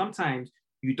playing? Sometimes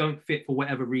you don't fit for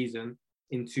whatever reason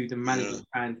into the manager's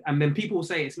hand, and then people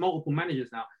say it's multiple managers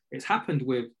now. It's happened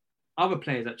with other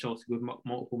players at Chelsea with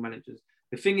multiple managers.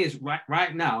 The thing is,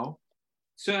 right now,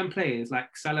 certain players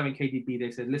like Salah and KDB,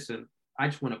 they said, listen, I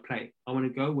just want to play. I want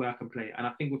to go where I can play. And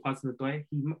I think with Hudson-Odoi,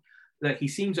 he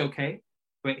seems okay,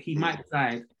 but he might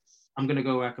decide, I'm going to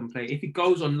go where I can play. If he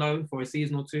goes on loan for a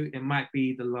season or two, it might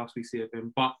be the last we see of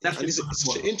him. But that's it's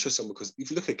such interesting, because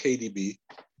if you look at KDB,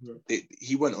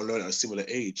 he went on loan at a similar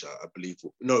age, I believe.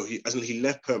 No, he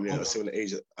left permanently at a similar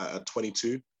age at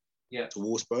 22 to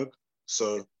Wolfsburg.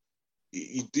 So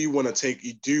you do want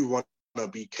to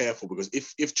be careful, because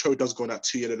if Cho does go on that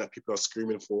 2 year that people are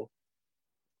screaming for,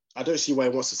 I don't see why he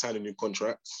wants to sign a new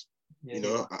contract. You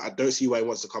know, I don't see why he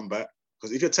wants to come back.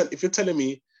 Because if you're telling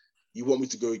me you want me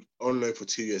to go on loan for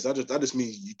 2 years, that just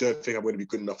means you don't think I'm going to be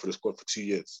good enough for the squad for 2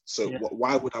 years. So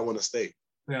why would I want to stay?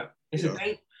 Yeah,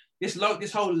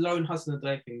 this whole loan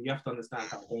Hudson-Odoi thing, you have to understand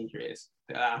how dangerous it is.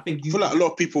 I feel like a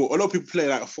lot of people play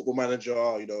like a football manager,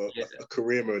 you know, a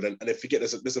career mode, and they forget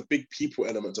there's a big people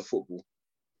element to football.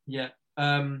 Yeah.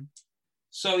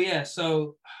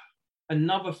 So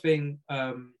another thing,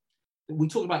 we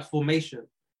talked about formation,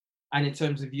 and in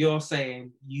terms of you're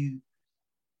saying you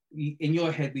in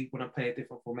your head we want to play a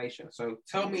different formation. So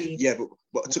tell me. Yeah,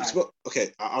 but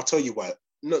okay, I'll tell you why.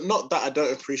 Not that I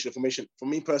don't appreciate the formation. For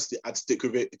me personally, I'd stick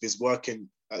with it if it's working.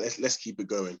 Let's keep it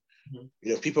going. Mm-hmm.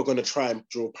 You know, people are going to try and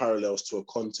draw parallels to a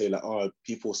Conte, like,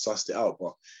 people sussed it out.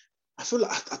 But I feel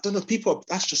like I don't know.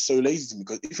 That's just so lazy to me,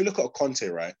 because if you look at a Conte,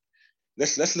 right,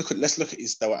 let's look at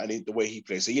his style and the way he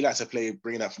plays. So he likes to play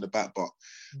bringing out from the back, but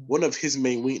one of his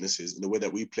main weaknesses in the way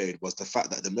that we played was the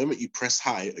fact that the moment you press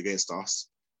high against us,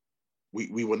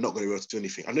 we were not going to be able to do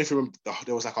anything. I don't know if you remember,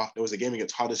 there was a game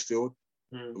against Huddersfield.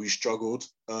 We struggled.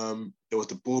 There was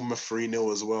the Bournemouth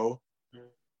 3-0 as well.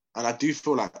 And I do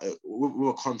feel like we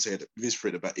were Conte this for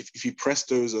it about if you press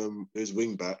those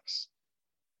wing backs,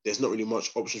 there's not really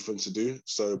much option for him to do.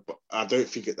 So, but I don't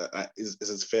think that is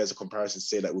as fair as a comparison to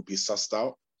say that would be sussed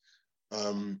out.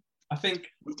 I think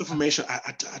with the formation,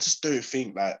 I just don't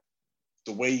think that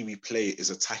the way we play is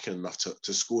attacking enough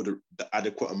to score the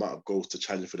adequate amount of goals to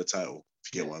challenge for the title.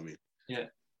 If you get what I mean? Yeah.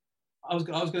 I was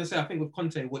going to say, I think with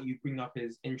Conte, what you bring up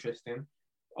is interesting.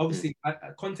 Obviously,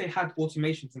 Conte had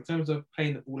automations in terms of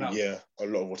playing the ball out. Yeah, a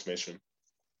lot of automation.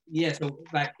 Yeah, so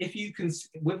like if you can,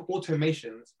 with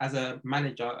automations as a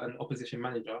manager, an opposition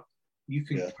manager, you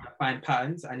can find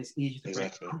patterns and it's easy to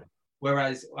break down.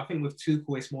 Whereas I think with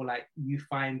Tuchel, it's more like you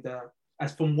find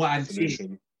as from what I'm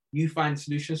seeing, you find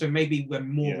solutions. So maybe we're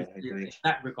more resilient in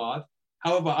that regard.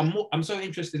 However, I'm so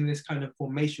interested in this kind of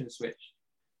formation switch.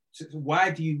 So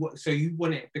why do you so you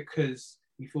want it because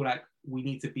you feel like we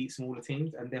need to beat smaller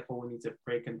teams and therefore we need to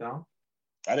break them down?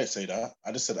 I didn't say that.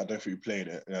 I just said I don't think we played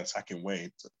in an attacking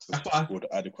way to score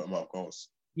the adequate amount of goals.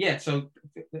 Yeah, so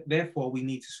therefore we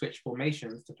need to switch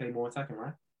formations to play more attacking,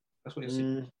 right? That's what you're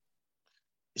saying.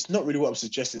 It's not really what I'm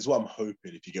suggesting. It's what I'm hoping,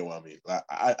 if you get what I mean. Like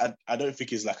I don't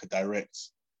think it's like a direct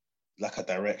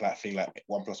thing like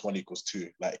 1 + 1 = 2.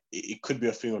 Like it could be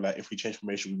a thing like if we change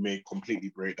formation, we may completely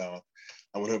break down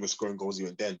and we're not scoring goals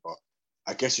even then. But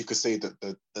I guess you could say that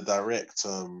the direct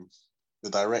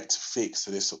fix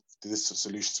to this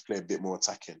solution to play a bit more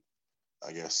attacking,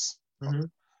 I guess. Mm-hmm.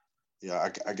 Yeah,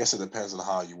 I guess it depends on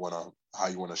how you wanna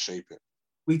shape it.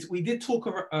 We did talk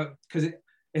about because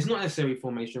it's not necessarily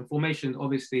formation. Formation,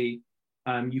 obviously,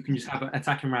 you can just have an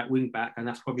attacking right wing back, and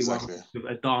that's probably why with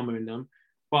Adama in them.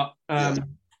 But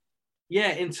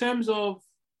in terms of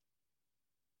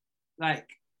like,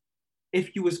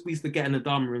 if you were squeezed to get an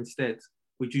Adama instead,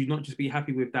 would you not just be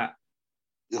happy with that?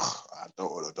 Ugh, I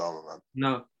don't want Adama, man.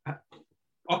 No.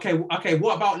 Okay.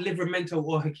 What about Livramento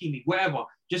or Hakimi? Whatever.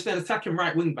 Just an attacking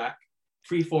right wing back,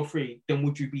 3-4-3. Then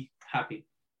would you be happy?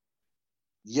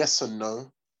 Yes and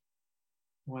no.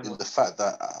 Why not? In the fact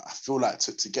that I feel like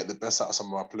to get the best out of some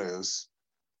of our players,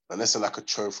 like let's say like a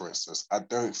Cho, for instance, I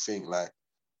don't think like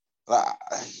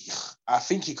I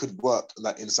think he could work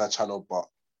like inside channel, but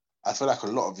I feel like a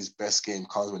lot of his best game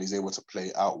comes when he's able to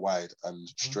play out wide and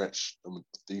stretch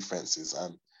defenses.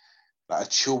 And like a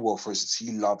Chilwell, for instance,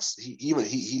 he loves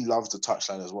the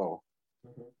touchline as well.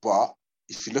 Mm-hmm. But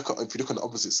if you look on the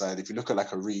opposite side, if you look at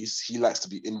like a Reece, he likes to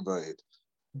be inverted.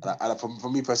 Mm-hmm. And for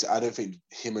me personally, I don't think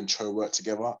him and Cho work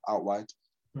together out wide.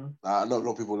 Mm-hmm. I know a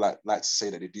lot of people like to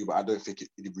say that they do, but I don't think it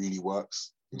really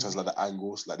works in terms of like the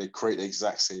angles. Like they create the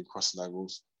exact same crossing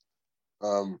angles.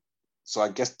 So I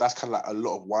guess that's kind of like a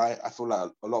lot of why I feel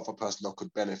like a lot of our personnel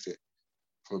could benefit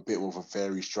from a bit more of a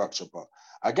varied structure. But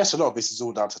I guess a lot of this is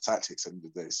all down to tactics at the end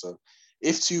of the day. So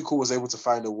if Tuchel was able to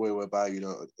find a way whereby, you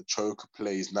know, a Cho could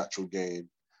play his natural game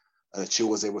and a Chil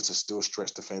was able to still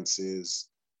stretch defenses,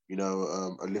 you know,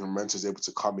 a Livramento is able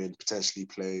to come in, potentially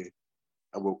play,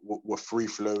 and we're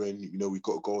free-flowing, you know, we've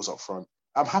got goals up front.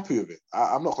 I'm happy with it.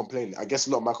 I'm not complaining. I guess a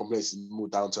lot of my complaints is more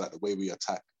down to like the way we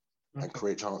attack and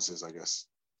create chances, I guess.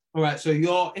 All right, so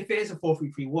if it is a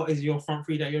 4-3-3, what is your front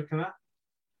three that you're looking at?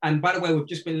 And by the way, we've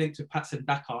just been linked to Patson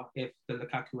Daka if the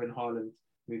Lukaku and Haaland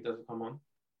move doesn't come on.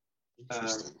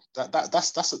 Interesting.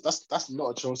 That's not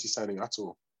a Chelsea signing at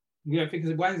all. Yeah,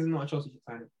 because why is it not a Chelsea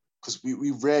signing? Because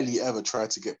we rarely ever try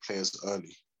to get players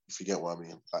early, if you get what I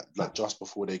mean. Like just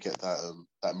before they get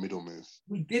that middle move.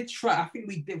 We did try. I think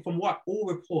we did. From what all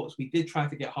reports, we did try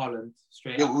to get Haaland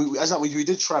straight. Yeah, we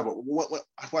did try, but what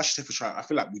I should say for try, I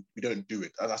feel like we don't do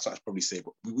it. That's what I'd probably say.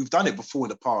 But we've done it before in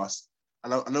the past,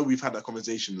 and I know we've had that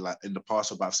conversation like in the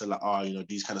past about saying like, you know,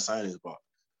 these kind of signings, but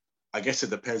I guess it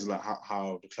depends like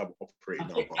how the club operates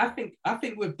now. I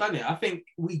think we've done it. I think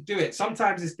we do it.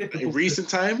 Sometimes it's difficult. In recent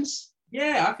times?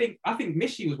 Yeah, I think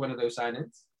Michy was one of those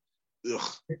signings.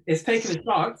 Ugh. It's taking a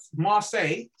chance.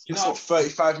 Marseille, you know,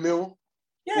 35 mil.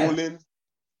 Yeah, all in.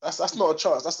 That's not a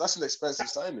chance. That's an expensive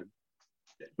signing.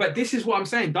 But this is what I'm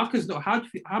saying. Daka's not. How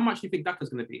much do you think Daka's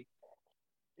going to be?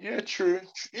 Yeah, true.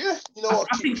 Yeah, you know what?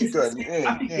 I think it's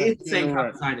the same kind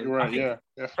of signing. Right. Yeah,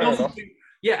 fair enough.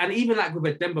 Yeah, and even like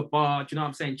with a Demba Ba, do you know what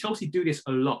I'm saying? Chelsea do this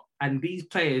a lot, and these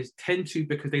players tend to,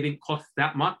 because they didn't cost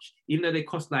that much, even though they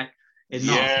cost like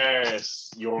enough. Yes,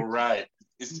 you're right.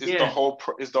 It's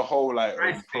the whole like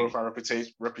profile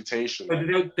reputation. But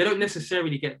they don't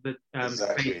necessarily get the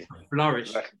exactly. flourish.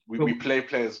 Exactly. We play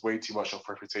players way too much off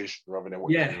reputation rather than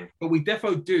what. Yeah, but we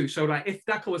defo do. So like, if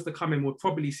Daka was to come in, we'll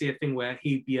probably see a thing where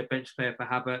he'd be a bench player for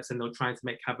Havertz, and they're trying to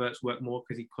make Havertz work more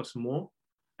because he costs more,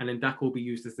 and then Daka will be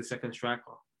used as the second striker,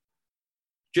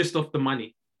 just off the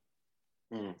money.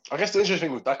 I guess the interesting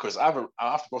thing with Daka is I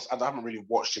haven't really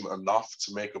watched him enough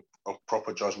to make a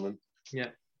proper judgment. Yeah.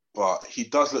 But he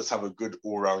does look to have a good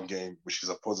all-round game, which is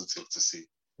a positive to see.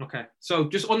 Okay. So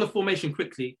just on the formation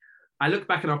quickly, I look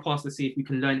back in our past to see if we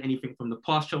can learn anything from the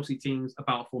past Chelsea teams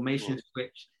about formation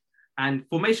switch. And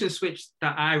formation switch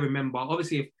that I remember,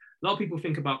 obviously, if a lot of people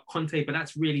think about Conte, but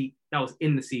that was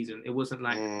in the season. It wasn't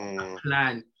like a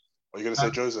plan. Are you going to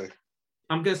say Jose?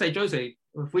 I'm going to say Jose.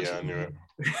 Yeah, I knew it.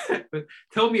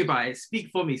 Tell me about it.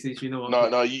 Speak for me, since you know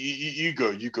what. No, you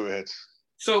go. You go ahead.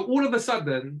 So all of a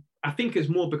sudden, I think it's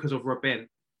more because of Robben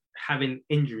having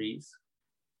injuries.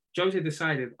 Jose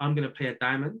decided, I'm going to play a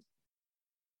diamond.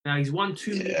 Now he's won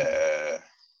two. Yeah.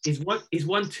 He's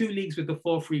won 2 leagues with the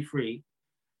 4-3-3,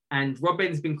 and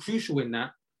Robben's been crucial in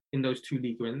that. in those 2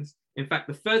 league wins. In fact,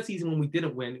 the third season when we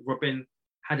didn't win, Robben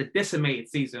had a decimated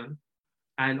season.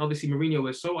 And obviously Mourinho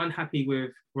was so unhappy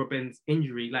with Robben's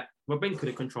injury. Like, Robben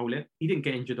couldn't control it. He didn't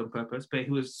get injured on purpose, but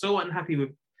he was so unhappy with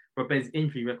Robben's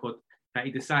injury record that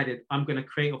he decided, I'm going to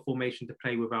create a formation to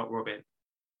play without Robben.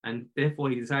 And therefore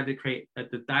he decided to create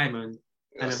the diamond.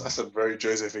 Yes, that's a very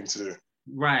Jose thing to do.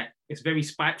 Right. It's very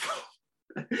spiteful.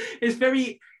 That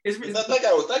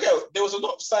guy, there was a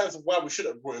lot of signs of why we should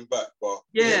have brought him back, but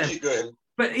yeah, keep going.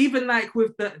 But even like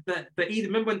with the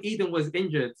Eden, remember when Eden was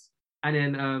injured, and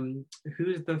then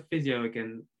who's the physio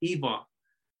again? Eva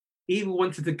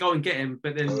wanted to go and get him,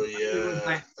 but then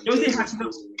Jose has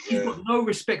he's got no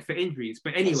respect for injuries.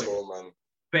 But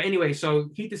anyway, so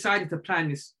he decided to plan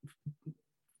this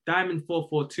Diamond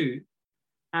 4-4-2,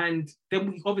 and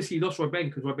then we obviously lost Robben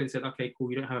because Robben said, "Okay,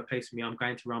 cool, you don't have a place for me. I'm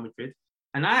going to Real Madrid."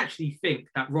 And I actually think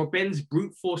that Robben's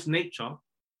brute force nature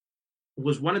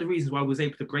was one of the reasons why I was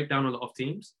able to break down a lot of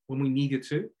teams when we needed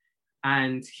to.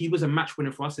 And he was a match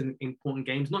winner for us in important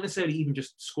games, not necessarily even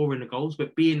just scoring the goals,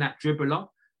 but being that dribbler.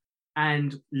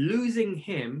 And losing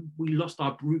him, we lost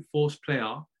our brute force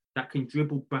player that can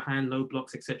dribble behind low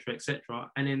blocks, etc.,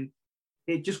 etc. And then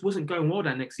it just wasn't going well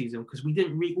that next season because we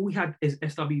didn't all we had is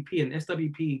SWP, and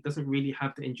SWP doesn't really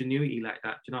have the ingenuity like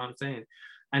that. Do you know what I'm saying?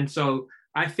 And so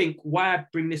I think why I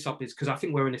bring this up is because I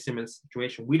think we're in a similar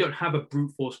situation. We don't have a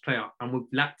brute force player, and we've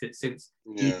lacked it since.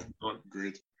 Yeah,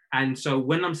 agreed. And so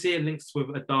when I'm seeing links with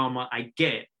Adama, I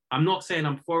get it. I'm not saying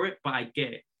I'm for it, but I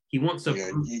get it. He wants a.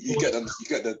 Yeah, you get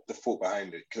the thought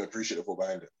behind it. You can appreciate the thought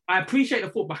behind it. I appreciate the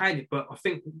thought behind it, but I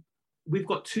think we've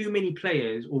got too many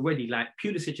players already. Like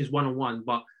Pulisic is 1-on-1,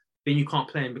 but then you can't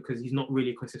play him because he's not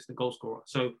really a consistent goal scorer.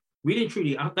 So really and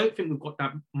truly, I don't think we've got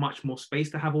that much more space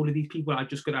to have all of these people that are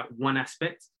just good at one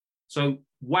aspect. So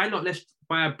why not let's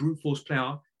buy a brute force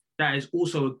player that is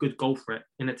also a good goal threat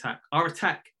in attack? Our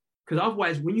attack, because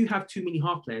otherwise when you have too many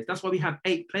half players, that's why we have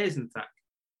 8 players in attack,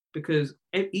 because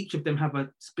each of them have a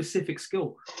specific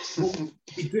skill. What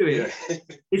we do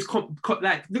is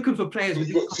like looking for players.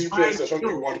 You've got 2 players that trying to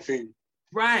do one thing.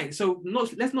 Right. So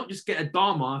let's not just get a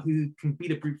Dharma who can be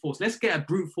the brute force. Let's get a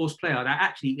brute force player that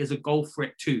actually is a goal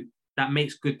threat too, that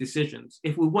makes good decisions.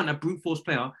 If we want a brute force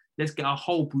player, let's get a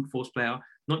whole brute force player,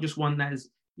 not just one that is,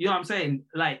 you know what I'm saying?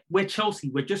 Like we're Chelsea,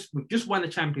 we've just won the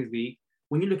Champions League.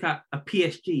 When you look at a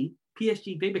PSG,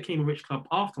 they became a rich club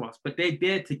after us, but they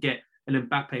dared to get an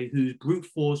Mbappe who's brute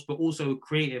force, but also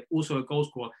creative, also a goal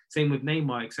scorer. Same with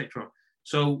Neymar, etc.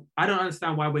 So I don't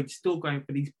understand why we're still going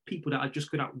for these people that are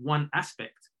just good at one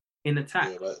aspect in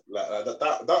attack. Yeah,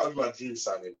 that was my dream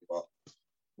signing, but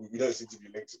we don't seem to be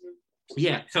linked to them.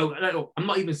 Yeah, so I'm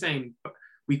not even saying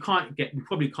we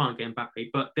probably can't get Mbappe,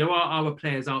 but there are other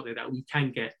players out there that we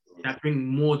can get that bring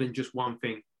more than just one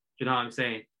thing. Do you know what I'm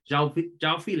saying?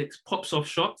 João Felix pops off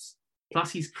shots, plus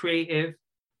he's creative,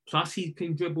 plus he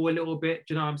can dribble a little bit.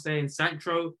 Do you know what I'm saying?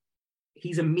 Sancho,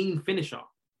 he's a mean finisher.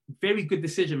 Very good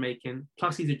decision making,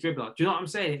 plus he's a dribbler. Do you know what I'm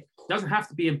saying? It doesn't have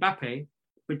to be Mbappe,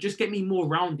 but just get me more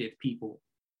rounded people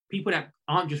that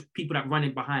aren't just people that run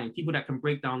in behind, people that can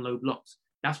break down low blocks.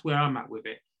 That's where I'm at with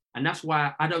it. And that's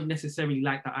why I don't necessarily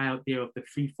like the idea of the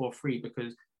 3-4-3,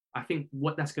 because I think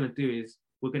what that's going to do is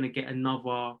we're going to get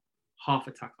another half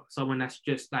attacker, someone that's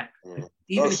just like.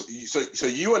 So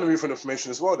you want to move from the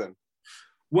formation as well then?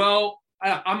 Well,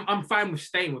 I'm fine with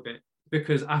staying with it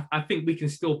because I think we can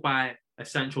still buy a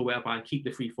Sancho whatever and keep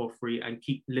the 3-4-3 and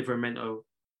keep Livramento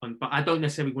on. But I don't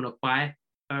necessarily want to buy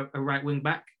a right wing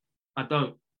back. I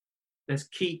don't. Let's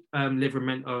keep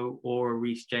Livramento or a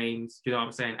Reece James. Do you know what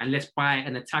I'm saying? And let's buy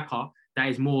an attacker that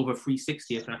is more of a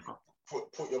 360 attacker.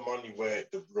 Put your money where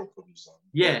the real problems are.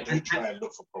 Yeah, and try and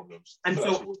look for problems. And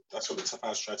so that's what the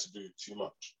fans try to do too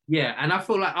much. Yeah, and I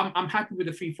feel like I'm happy with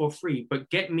the 3-4-3, but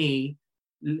get me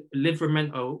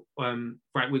Livramento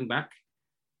right wing back.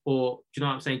 Or, do you know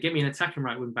what I'm saying? Get me an attacking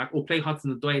right wing back, or play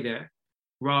Hudson-Odoi there,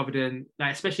 rather than,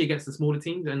 like, especially against the smaller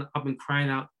teams. And I've been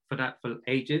crying out for that for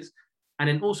ages. And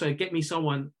then also get me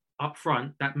someone up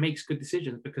front that makes good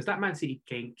decisions, because that Man City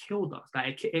game killed us.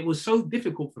 Like, it was so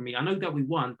difficult for me. I know that we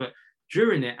won, but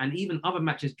during it, and even other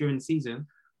matches during the season,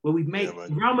 where we made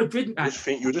Real Madrid.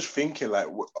 You're just thinking, like,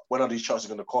 when are these chances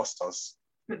going to cost us?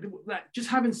 Like, just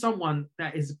having someone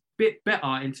that is a bit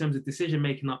better in terms of decision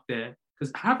making up there.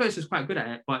 Because Havertz is quite good at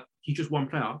it, but he's just one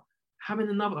player.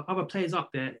 Having other players up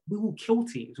there, we will kill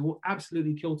teams. We will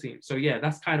absolutely kill teams. So yeah,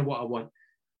 that's kind of what I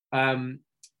want.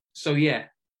 So yeah,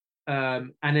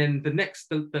 and then the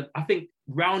next, I think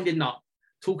rounding up,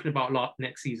 talking about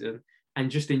next season and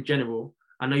just in general.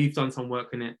 I know you've done some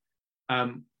work on it.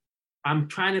 I'm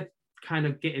trying to kind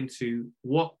of get into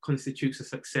what constitutes a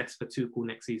success for Tuchel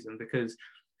next season, because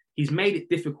he's made it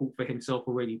difficult for himself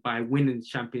already by winning the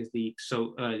Champions League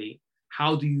so early.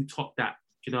 How do you top that?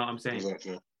 Do you know what I'm saying?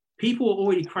 Exactly. People are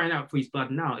already crying out for his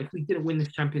blood now. If we didn't win the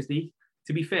Champions League,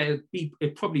 to be fair,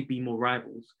 it'd probably be more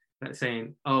rivals that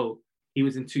saying, oh, he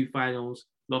was in 2 finals,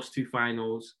 lost 2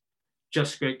 finals,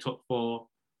 just scraped top 4.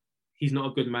 He's not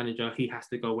a good manager. He has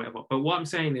to go, whatever. But what I'm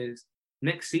saying is,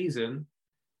 next season,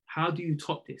 how do you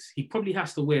top this? He probably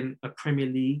has to win a Premier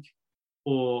League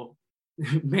or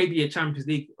maybe a Champions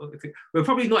League. We're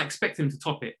probably not expecting him to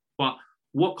top it, but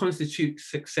what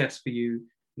constitutes success for you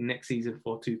next season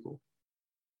for Tuchel?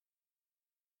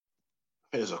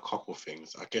 There's a couple of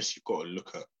things. I guess you've got to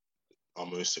look at our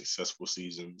most successful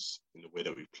seasons in the way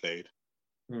that we played.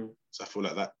 So I feel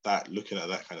like that looking at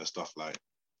that kind of stuff, like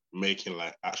making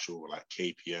like actual like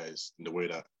KPIs in the way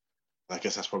that, I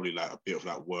guess that's probably like a bit of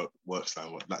like work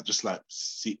style, like just like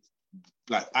see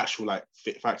like actual like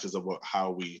fit factors of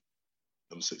how we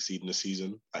succeed in the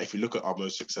season. Like if you look at our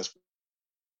most successful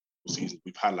season,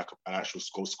 we've had like an actual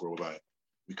goal scorer, like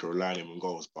we can rely on him on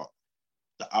goals, but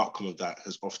the outcome of that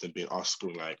has often been us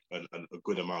scoring like a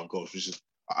good amount of goals, which is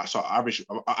our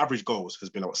average goals has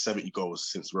been like 70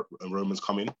 goals since Roman's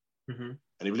come in. And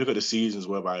if you look at the seasons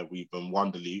whereby we've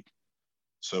won the league,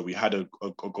 so we had a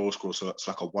goal scorer, so it's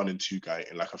like a 1 and 2 guy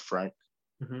in like a Frank.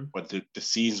 But the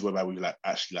seasons whereby we've like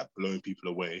actually like blown people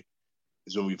away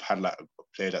is when we've had like a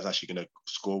player that's actually going to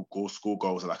score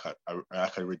goals at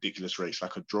like a ridiculous rate, it's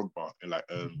like a Drogba in like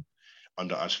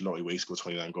under Ancelotti where he scored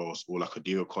 29 goals, or like a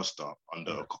Diego Costa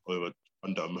under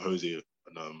Jose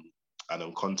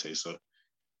and Conte. So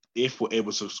if we're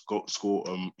able to score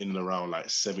in and around like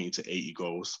 70 to 80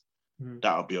 goals,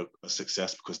 that'll be a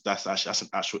success, because that's an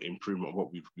actual improvement of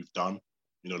what we've done.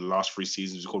 You know, the last 3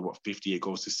 seasons, we scored 58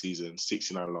 goals this season,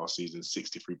 69 last season,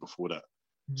 63 before that.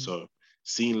 So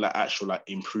seeing like actual like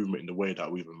improvement in the way that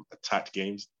we've attacked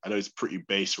games, I know it's pretty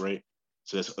base rate.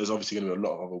 So there's obviously going to be a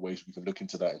lot of other ways we can look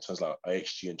into that in terms of like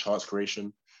XG and chance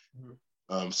creation.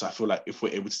 So I feel like if we're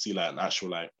able to see like an actual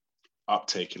like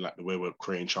uptake in like the way we're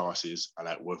creating chances and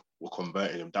like we're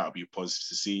converting them, that would be positive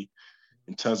to see.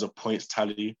 In terms of points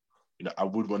tally, you know, I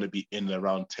would want to be in and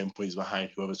around 10 points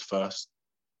behind whoever's first.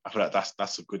 I feel like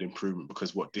that's a good improvement,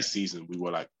 because this season we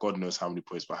were like God knows how many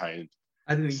points behind.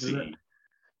 I didn't even know that.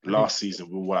 Last season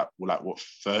we were like what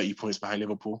 30 points behind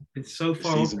Liverpool. It's so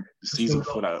far off. The season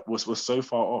before that was so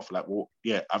far off. Like, well,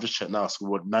 yeah, I've just checked now. So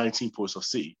we're 19 points off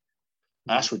City.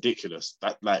 That's ridiculous.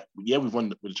 That like, yeah, we've won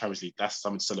with the Champions League. That's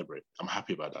something to celebrate. I'm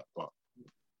happy about that. But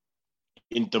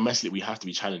in domestic, we have to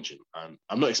be challenging, and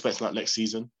I'm not expecting that next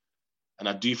season. And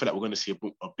I do feel like we're going to see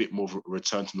a bit more of a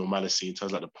return to normality in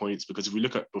terms of like the points, because if we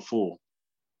look at before,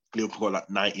 Liverpool got like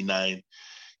 99,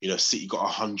 you know, City got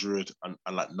 100 and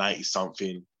like 90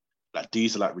 something. Like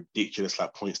these are like ridiculous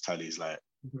like points tallies. Like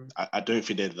I don't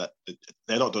think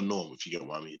they're not the norm, if you get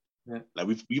what I mean. Yeah.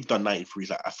 Like we've done 93.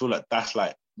 Like I feel like that's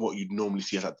like what you normally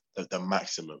see as like the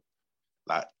maximum.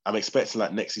 Like I'm expecting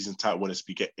like next season title winners to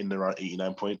be getting around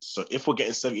 89 points. So if we're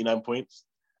getting 79 points,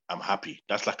 I'm happy.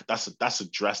 That's a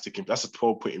drastic. That's a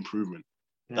 12-point improvement.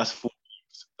 That's 4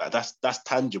 points. Like that's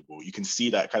tangible. You can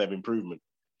see that kind of improvement.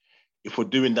 If we're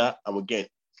doing that and we're getting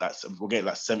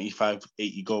like 75,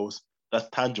 80 goals, that's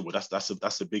tangible.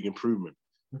 That's a big improvement.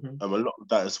 A lot of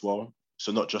that as well.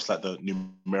 So not just like the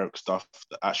numeric stuff,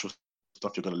 the actual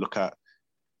stuff you're going to look at,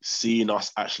 seeing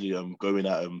us actually going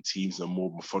at teams in a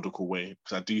more methodical way.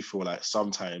 Because I do feel like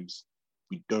sometimes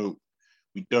we don't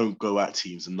go at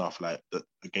teams enough, like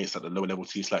against like the lower level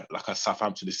teams, like at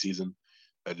Southampton this season,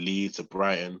 at Leeds, at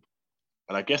Brighton.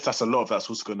 And I guess that's a lot of that's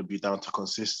also going to be down to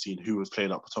consistency and who was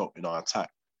playing up top in our attack.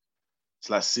 It's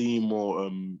like seeing more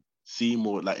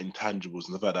like intangibles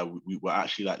and the fact that we were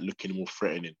actually like looking more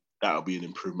threatening. That'll be an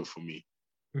improvement for me,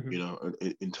 you know,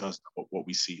 in terms of what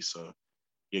we see. So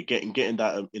yeah, getting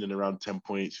that in and around 10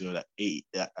 points, you know, that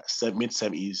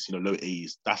mid-70s, you know, low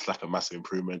 80s, that's like a massive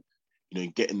improvement. You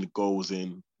know, getting the goals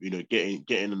in, you know,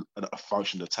 getting a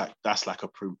functional attack, that's like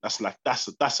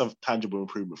that's a tangible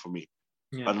improvement for me.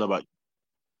 I don't know about you.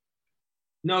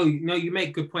 No, you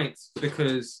make good points,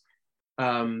 because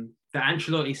the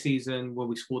Ancelotti season where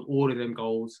we scored all of them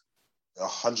goals,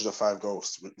 105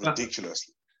 goals, ridiculous.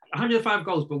 105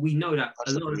 goals, but we know that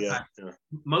a lot of the time,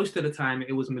 most of the time,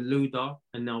 it was Malouda,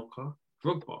 Anelka,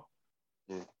 Drogba.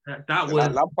 That was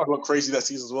Lampard went crazy that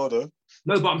season as well, though.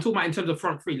 No, but I'm talking about in terms of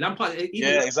front three. Lampard,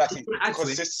 exactly.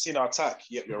 Consistency in our attack.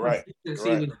 Yeah, you're right.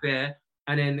 Consistency was there.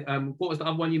 And then what was the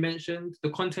other one you mentioned? The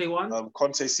Conte one?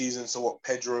 Conte season. So what?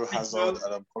 Pedro, Hazard,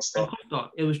 and Costa.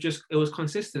 It was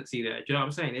consistency there. Do you know what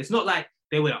I'm saying? It's not like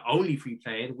they were the only 3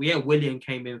 playing. William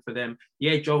came in for them.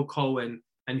 Joe Cole and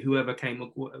whoever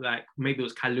came, like maybe it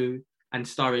was Kalou. and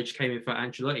Sturridge came in for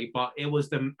Ancelotti, but it was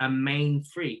a main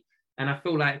three. And I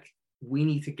feel like we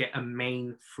need to get a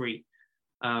main three.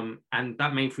 And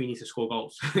that main three needs to score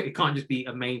goals. It can't just be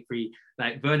a main three.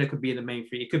 Like Werner could be in the main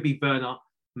three. It could be Werner,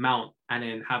 Mount, and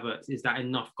then Havertz. Is that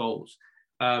enough goals?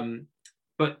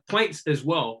 But points as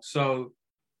well. So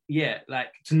yeah,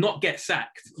 like to not get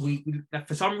sacked. We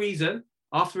for some reason,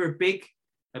 after a big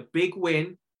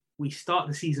win, we start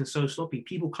the season so sloppy.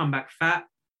 People come back fat.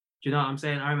 Do you know what I'm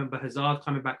saying? I remember Hazard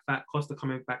coming back fat, Costa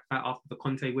coming back fat after the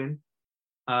Conte win.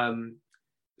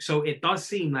 So it does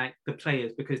seem like the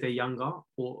players, because they're younger,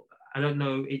 or I don't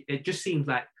know, it just seems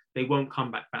like they won't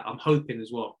come back fat. I'm hoping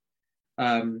as well.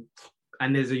 And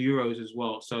there's a Euros as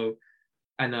well. So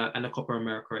and a Copa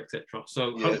America, etc.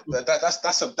 So yeah,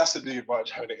 that's a new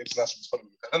advantage having an international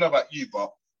tournament. I don't know about you,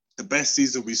 but the best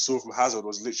season we saw from Hazard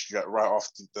was literally like right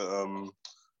after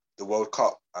the World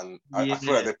Cup, and I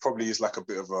feel like there probably is like a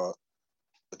bit of a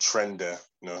trend there,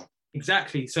 you know.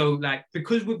 Exactly. So like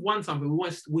because we've won something,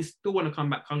 we still want to come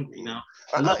back hungry now.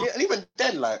 And even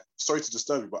then, like, sorry to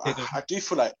disturb you, but I do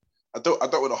feel like I don't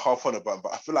want to harp on about him,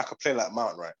 but I feel like a player like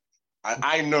Mount, right?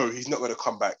 I know he's not going to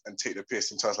come back and take the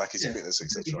piss in terms of like his fitness,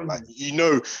 etc. Like you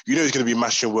know he's going to be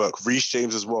mashing work. Reece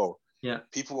James as well. Yeah.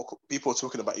 People are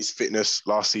talking about his fitness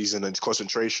last season and his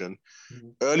concentration. Mm-hmm.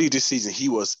 Early this season, he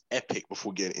was epic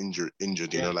before getting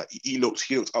injured. You know, like he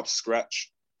looked up to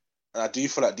scratch. And I do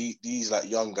feel like these like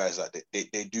young guys, like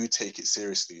they do take it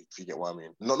seriously. If you get what I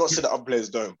mean. Not saying that other players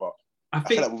don't, but I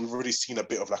feel like we've already seen a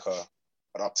bit of like an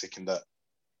uptick in that.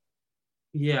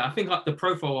 Yeah, I think like the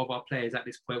profile of our players at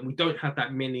this point, we don't have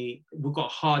that many. We've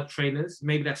got hard trainers.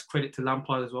 Maybe that's credit to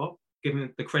Lampard as well, given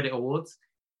the credit awards.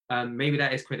 Maybe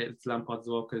that is credit to Lampard as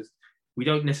well, because we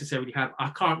don't necessarily have.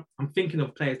 I'm thinking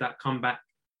of players that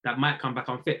might come back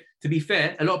unfit. To be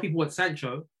fair, a lot of people want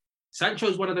Sancho. Sancho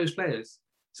is one of those players.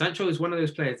 Sancho is one of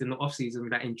those players in the off season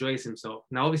that enjoys himself.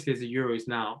 Now, obviously, there's the Euros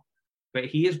now, but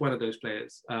he is one of those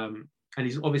players, and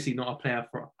he's obviously not a player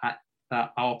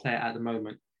our player at the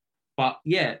moment. But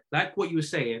yeah, like what you were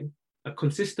saying, a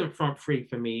consistent front three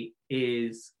for me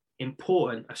is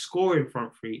important. A scoring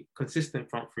front three, consistent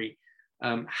front three,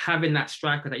 having that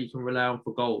striker that you can rely on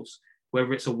for goals,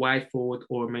 whether it's a wide forward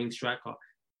or a main striker,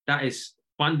 that is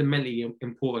fundamentally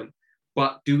important.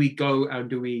 But do we go and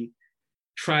do we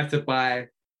try to buy,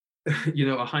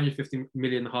 150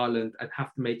 million Haaland and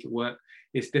have to make it work?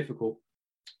 It's difficult.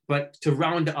 But to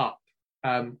round it up,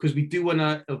 because we do want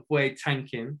to avoid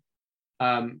tanking.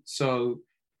 So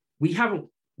we haven't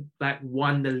like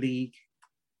won the league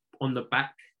on the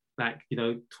back, like,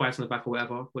 twice on the back or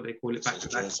whatever, what they call it, back to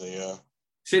back.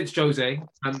 Since Jose.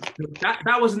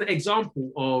 That was an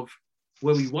example of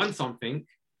where we won something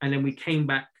and then we came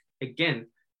back again.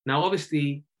 Now,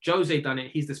 obviously, Jose done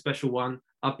it. He's the special one.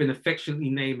 I've been affectionately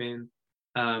naming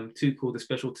Tuchel the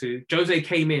special two. Jose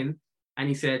came in and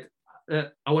he said,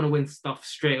 I want to win stuff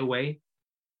straight away.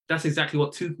 That's exactly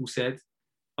what Tuchel said.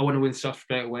 I want to win stuff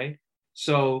straight away.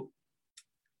 So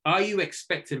are you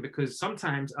expecting, because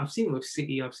sometimes I've seen it with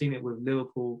City, I've seen it with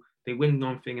Liverpool, they win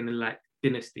one thing and then like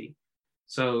dynasty.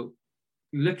 So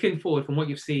looking forward from what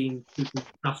you've seen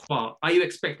thus far, are you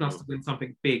expecting us to win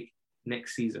something big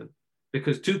next season?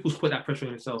 Because Tuchel's put that pressure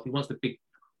on himself. He wants to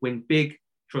win big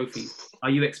trophies. Are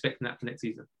you expecting that for next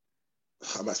season?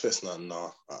 I'm expecting that,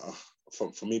 no.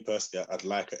 For me personally, I'd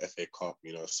like a FA Cup,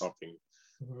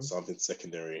 something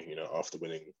secondary, after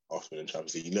winning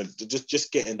Champions League.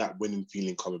 Just getting that winning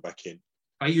feeling coming back in.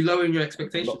 Are you lowering your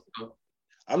expectations?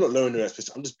 I'm not lowering your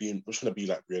expectations. I'm trying to be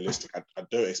like realistic. I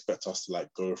don't expect us to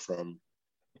like go from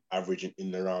averaging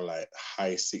in around like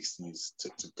high 60s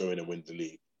to go in and win the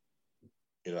league.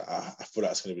 I feel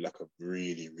like it's going to be like a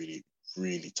really, really,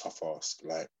 really tough ask.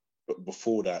 Like, but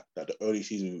before that, the only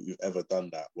season we've ever done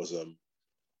that was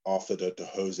after the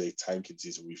Jose tanking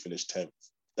season, we finished 10th.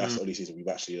 That's the only season we've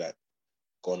actually like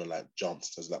gone and like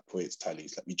jumped as like points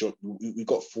tallies. Like we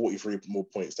got 43 more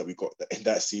points that we got in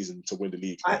that season to win the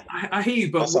league. I hear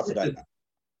you, but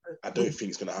I don't think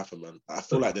it's going to happen, man. I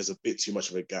feel like there's a bit too much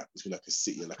of a gap between like a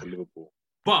City and like a Liverpool.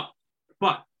 But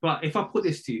if I put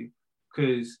this to you,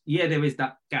 because there is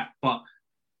that gap. But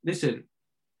listen,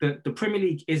 the Premier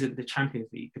League isn't the Champions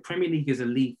League. The Premier League is a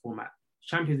league format.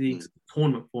 Champions League is a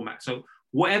tournament format. So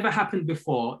whatever happened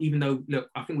before, even though, look,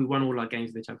 I think we won all our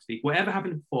games in the Champions League. Whatever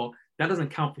happened before, that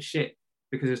doesn't count for shit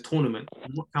because it's tournament.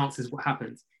 What counts is what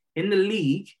happens. In the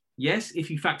league, yes, if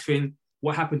you factor in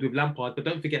what happened with Lampard, but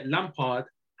don't forget Lampard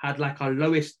had like our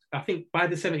lowest, I think by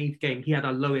the 17th game, he had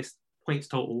our lowest points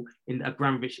total in the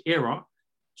Abramovich era.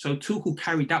 So Tuchel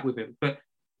carried that with him. But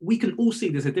we can all see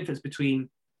there's a difference between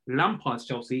Lampard's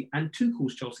Chelsea and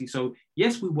Tuchel's Chelsea. So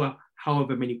yes, we were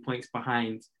however many points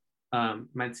behind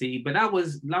Man City, but that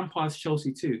was Lampard's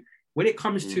Chelsea too. When it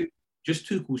comes to just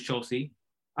Tuchel's Chelsea,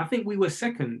 I think we were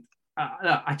second.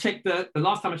 I checked the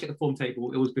last time I checked the form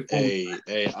table. It was before.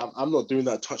 I'm not doing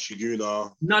that touchy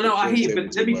gooner. No, I hear you.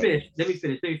 But let me finish.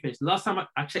 The last time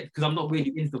I checked, because I'm not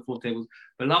really into the form tables,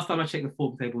 but last time I checked the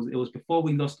form tables, it was before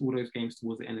we lost all those games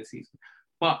towards the end of the season.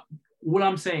 But what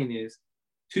I'm saying is,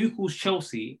 Tuchel's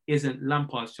Chelsea isn't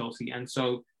Lampard's Chelsea, and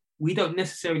so we don't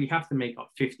necessarily have to make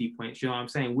up 50 points. You know what I'm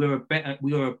saying? We are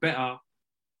a better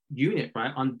unit,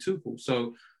 right, under Tuchel.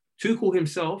 So Tuchel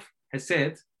himself has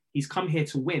said he's come here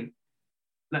to win.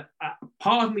 Like,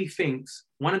 part of me thinks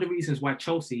one of the reasons why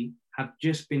Chelsea have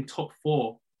just been top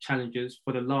 4 challengers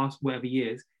for the last whatever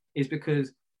years is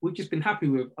because we've just been happy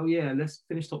with, oh yeah, let's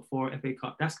finish top 4 FA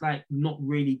Cup. That's like not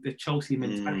really the Chelsea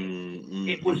mentality.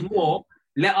 It was more,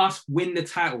 let us win the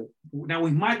title. Now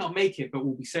we might not make it, but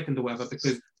we'll be second or whatever,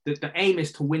 because the aim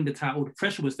is to win the title. The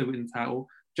pressure was to win the title.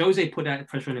 Jose put that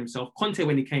pressure on himself. Conte,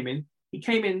 when he came in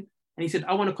and he said,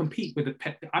 I want to compete with the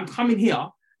Pep. I'm coming here.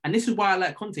 And this is why I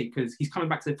like Conte, because he's coming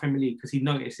back to the Premier League because he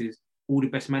notices all the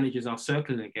best managers are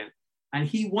circling again. And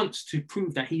he wants to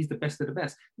prove that he's the best of the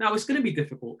best. Now, it's going to be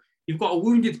difficult. You've got a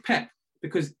wounded Pep,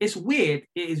 because it's weird.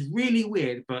 It is really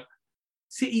weird, but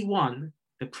City won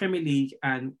the Premier League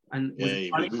and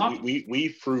we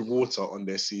threw water on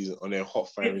their season, on their hot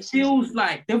fire season. It feels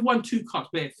like they've won 2 cups,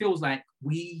 but it feels like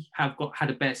we have had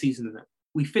a better season than them.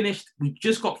 We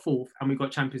just got 4th and we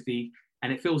got Champions League.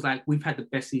 And it feels like we've had the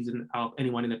best season of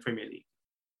anyone in the Premier League.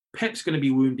 Pep's going to be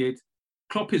wounded.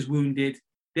 Klopp is wounded.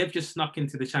 They've just snuck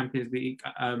into the Champions League.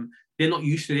 They're not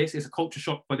used to this. It's a culture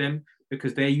shock for them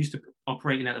because they're used to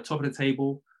operating at the top of the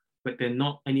table, but they're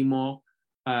not anymore.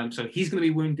 So he's going to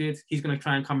be wounded. He's going to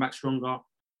try and come back stronger.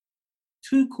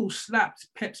 Tuchel slapped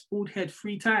Pep's bald head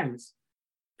 3 times.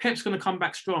 Pep's going to come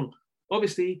back strong.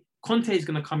 Obviously, Conte is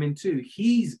going to come in too.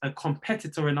 He's a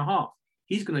competitor and a half.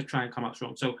 He's going to try and come out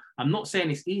strong. So I'm not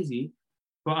saying it's easy,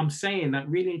 but I'm saying that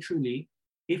really and truly,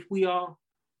 if we are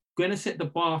going to set the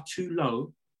bar too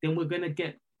low, then we're going to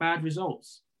get bad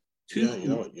results. Tuchel, you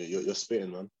know what? You're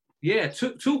spitting, man. Yeah,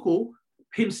 Tuchel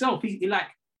himself, he like,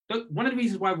 one of the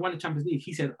reasons why I won the Champions League,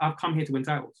 he said, I've come here to win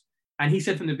titles. And he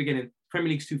said from the beginning, Premier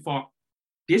League's too far.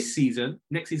 This season,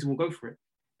 next season, we'll go for it.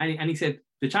 And he said,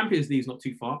 the Champions League's not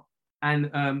too far.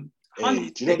 And hey,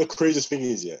 do you know what the craziest thing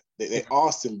is? Yeah, they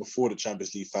asked him before the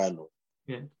Champions League final,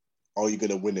 "Are you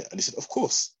going to win it?" And he said, "Of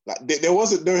course." Like there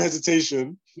wasn't no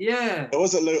hesitation. Yeah, there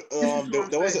wasn't no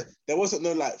there wasn't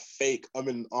no like fake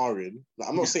ahhing. Like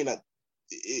I'm not saying that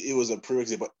it was a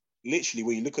prerequisite, but literally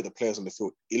when you look at the players on the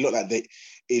field, it looked like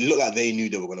they knew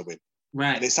they were going to win.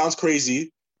 Right. And it sounds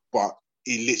crazy, but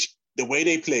the way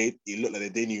they played, it looked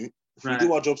like they knew if we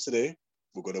do our jobs today,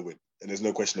 we're going to win. And there's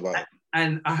no question about it.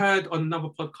 And I heard on another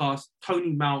podcast,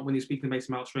 Tony Mount, when he was speaking to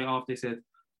Mason Mount straight after, he said,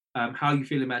 how are you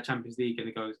feeling about Champions League? And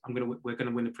he goes, we're going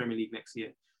to win the Premier League next year.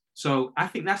 So I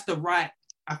think that's the right...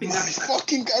 I think that's...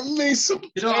 fucking guy, Mason.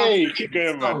 You know, hey, keep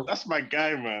going, man. That's my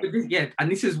guy, man. Yeah,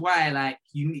 and this is why, like,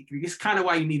 it's kind of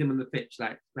why you need him on the pitch.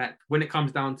 Like when it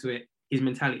comes down to it, his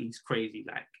mentality is crazy.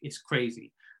 Like, it's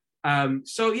crazy.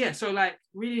 So, like,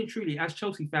 really and truly, as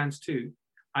Chelsea fans too,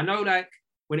 I know, like,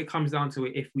 when it comes down to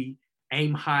it, if we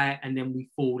aim high and then we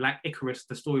fall, like Icarus,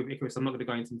 the story of Icarus, I'm not going to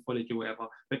go into mythology or whatever,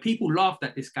 but people laughed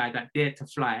at this guy that dared to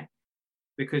fly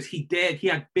because he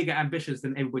had bigger ambitions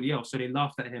than everybody else. So they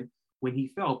laughed at him when he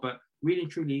fell. But really and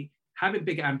truly, having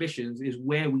bigger ambitions is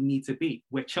where we need to be.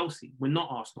 We're Chelsea. We're not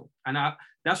Arsenal. And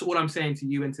that's all I'm saying to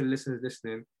you and to the listeners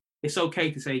listening. It's okay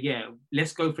to say, yeah,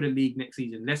 let's go for the league next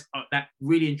season. Let's that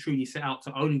really and truly set out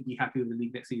to only be happy with the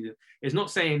league next season. It's not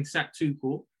saying sack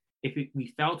Tuchel if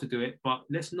we fail to do it, but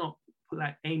let's not put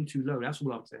like aim too low. That's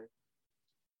all I'm saying.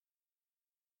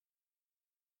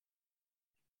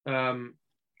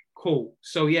 Cool.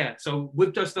 So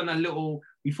we've just done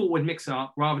we thought we'd mix it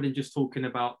up rather than just talking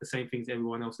about the same things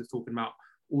everyone else is talking about.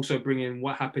 Also bring in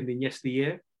what happened in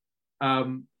yesteryear.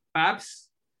 Babs,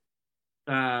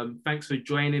 thanks for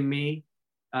joining me.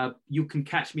 You can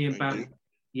catch me and Babs.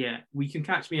 Yeah, we can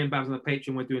catch me and Babs on the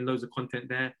Patreon. We're doing loads of content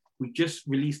there. We just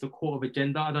released a Court of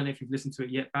Agenda. I don't know if you've listened to it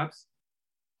yet, Babs.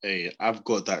 Hey, I've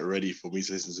got that ready for me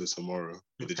to listen to tomorrow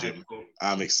in the gym. Cool.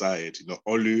 I'm excited. You know,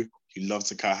 Olu, he loves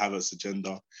the Kai Havertz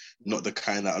agenda, not the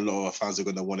kind that a lot of our fans are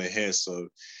going to want to hear. So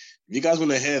if you guys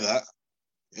want to hear that,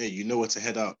 hey, you know where to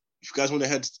head out. If you guys want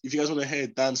to hear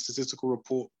Dan's statistical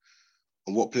report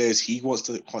on what players he wants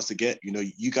to get, you know,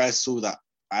 you guys saw that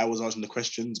I was answering the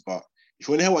questions, but if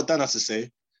you want to hear what Dan has to say,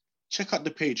 check out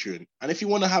the Patreon. And if you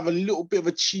want to have a little bit of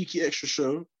a cheeky extra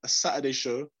show, a Saturday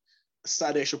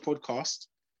extra podcast,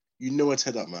 you know where to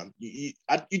head up, man. You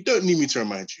don't need me to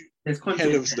remind you. There's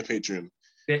content. Head over to the Patreon.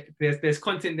 there's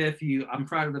content there for you. I'm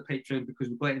proud of the Patreon because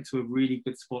we've got into a really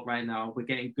good spot right now. We're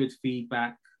getting good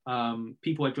feedback.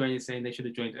 People are joining saying they should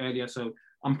have joined earlier. So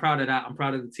I'm proud of that. I'm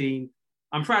proud of the team.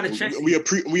 I'm proud of Chelsea. We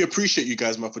appreciate you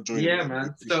guys, man, for joining. Yeah,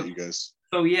 man. So, you guys.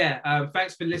 So yeah,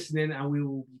 thanks for listening, and we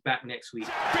will be back next week.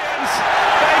 They've beaten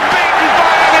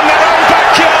Bayern in their own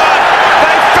backyard.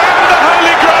 They found the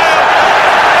Holy Grail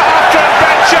after a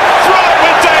venture fraught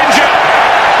with danger.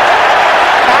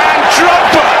 And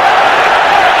Drogba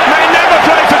may never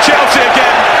play for Chelsea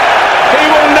again. He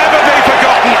will never be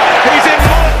forgotten. He's in.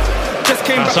 Just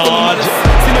came back Hazard.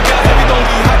 See my guys, every don't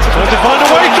be hatched. Trying to find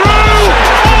a way through.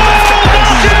 Oh,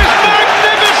 that is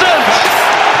magnificent!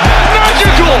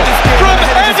 Magical from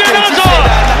Eden Hazard.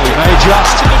 They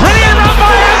just brilliant run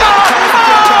by Hazard.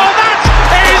 Oh,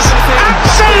 that is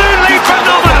absolutely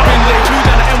phenomenal.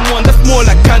 That's more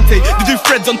like Kante. They do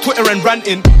threads on Twitter and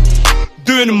ranting.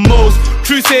 Doing the most.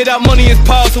 True say that money is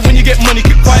power, so when you get money,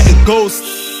 keep quiet and ghost.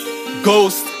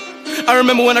 I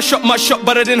remember when I shot my shot,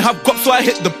 but I didn't have guap, so I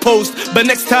hit the post. But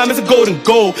next time it's a golden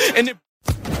goal. And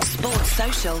Sports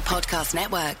Social Podcast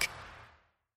Network.